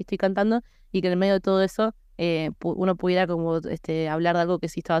graciosa, ay, que estoy cantando, y que en medio de todo eso uno pudiera como hablar de algo que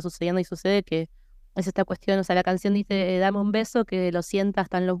sí estaba sucediendo y sucede, que es esta cuestión, o sea, la canción dice, dame un beso que lo sienta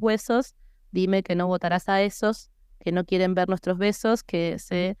hasta en los huesos, dime que no votarás a esos que no quieren ver nuestros besos,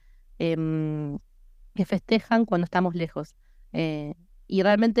 em, que festejan cuando estamos lejos. Y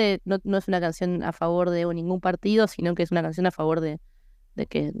realmente no es una canción a favor de ningún partido, sino que es una canción a favor de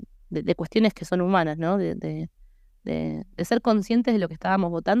que, de cuestiones que son humanas, ¿no? De ser conscientes de lo que estábamos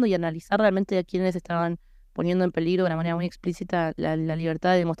votando y analizar realmente a quiénes estaban poniendo en peligro de una manera muy explícita la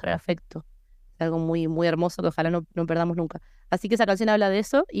libertad de mostrar afecto. Es algo muy, muy hermoso que ojalá no perdamos nunca. Así que esa canción habla de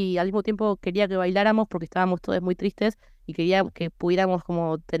eso y al mismo tiempo quería que bailáramos porque estábamos todos muy tristes y quería que pudiéramos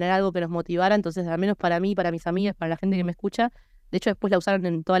como tener algo que nos motivara. Entonces, al menos para mí, para mis amigas, para la gente que me escucha, de hecho después la usaron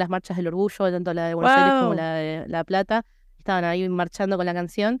en todas las marchas del orgullo, tanto la de Buenos Aires como la de La Plata. Estaban ahí marchando con la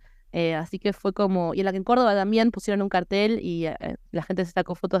canción. Así que fue como... Y en la que en Córdoba también pusieron un cartel y la gente se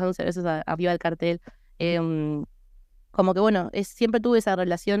sacó fotos dándose besos arriba del cartel. Como que bueno, siempre tuve esa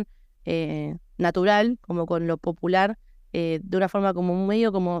relación natural, como con lo popular, de una forma como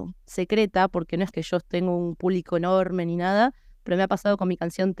medio como secreta, porque no es que yo tenga un público enorme ni nada, pero me ha pasado con mi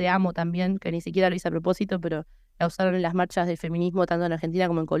canción Te Amo también, que ni siquiera lo hice a propósito, pero la usaron en las marchas del feminismo, tanto en Argentina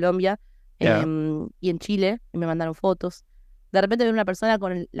como en Colombia, Yeah. y en Chile, y me mandaron fotos. De repente ver una persona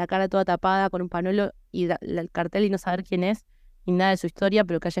con la cara toda tapada, con un pañuelo y el cartel y no saber quién es, y nada de su historia,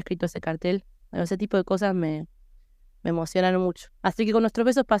 pero que haya escrito ese cartel. Bueno, ese tipo de cosas me emocionan mucho. Así que con Nuestros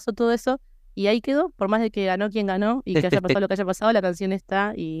Besos pasó todo eso y ahí quedó, por más de que ganó quien ganó y que haya pasado lo que haya pasado, la canción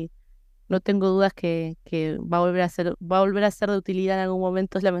está y no tengo dudas que va a volver a ser de utilidad en algún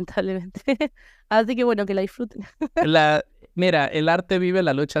momento, lamentablemente. Así que bueno, que la disfruten. Mira, el arte vive,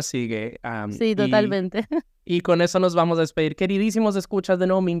 la lucha sigue. Sí, totalmente. Y con eso nos vamos a despedir. Queridísimos escuchas, de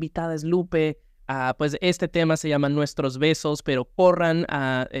nuevo mi invitada es Lupe. Pues este tema se llama Nuestros Besos, pero corran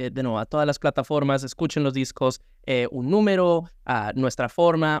de nuevo a todas las plataformas, escuchen los discos, Un Número, Nuestra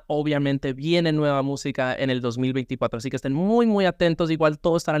Forma. Obviamente viene nueva música en el 2024, así que estén muy, muy atentos. Igual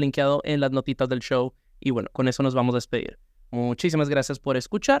todo estará linkeado en las notitas del show. Y bueno, con eso nos vamos a despedir. Muchísimas gracias por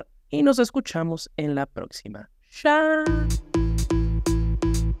escuchar y nos escuchamos en la próxima. ¡Chao!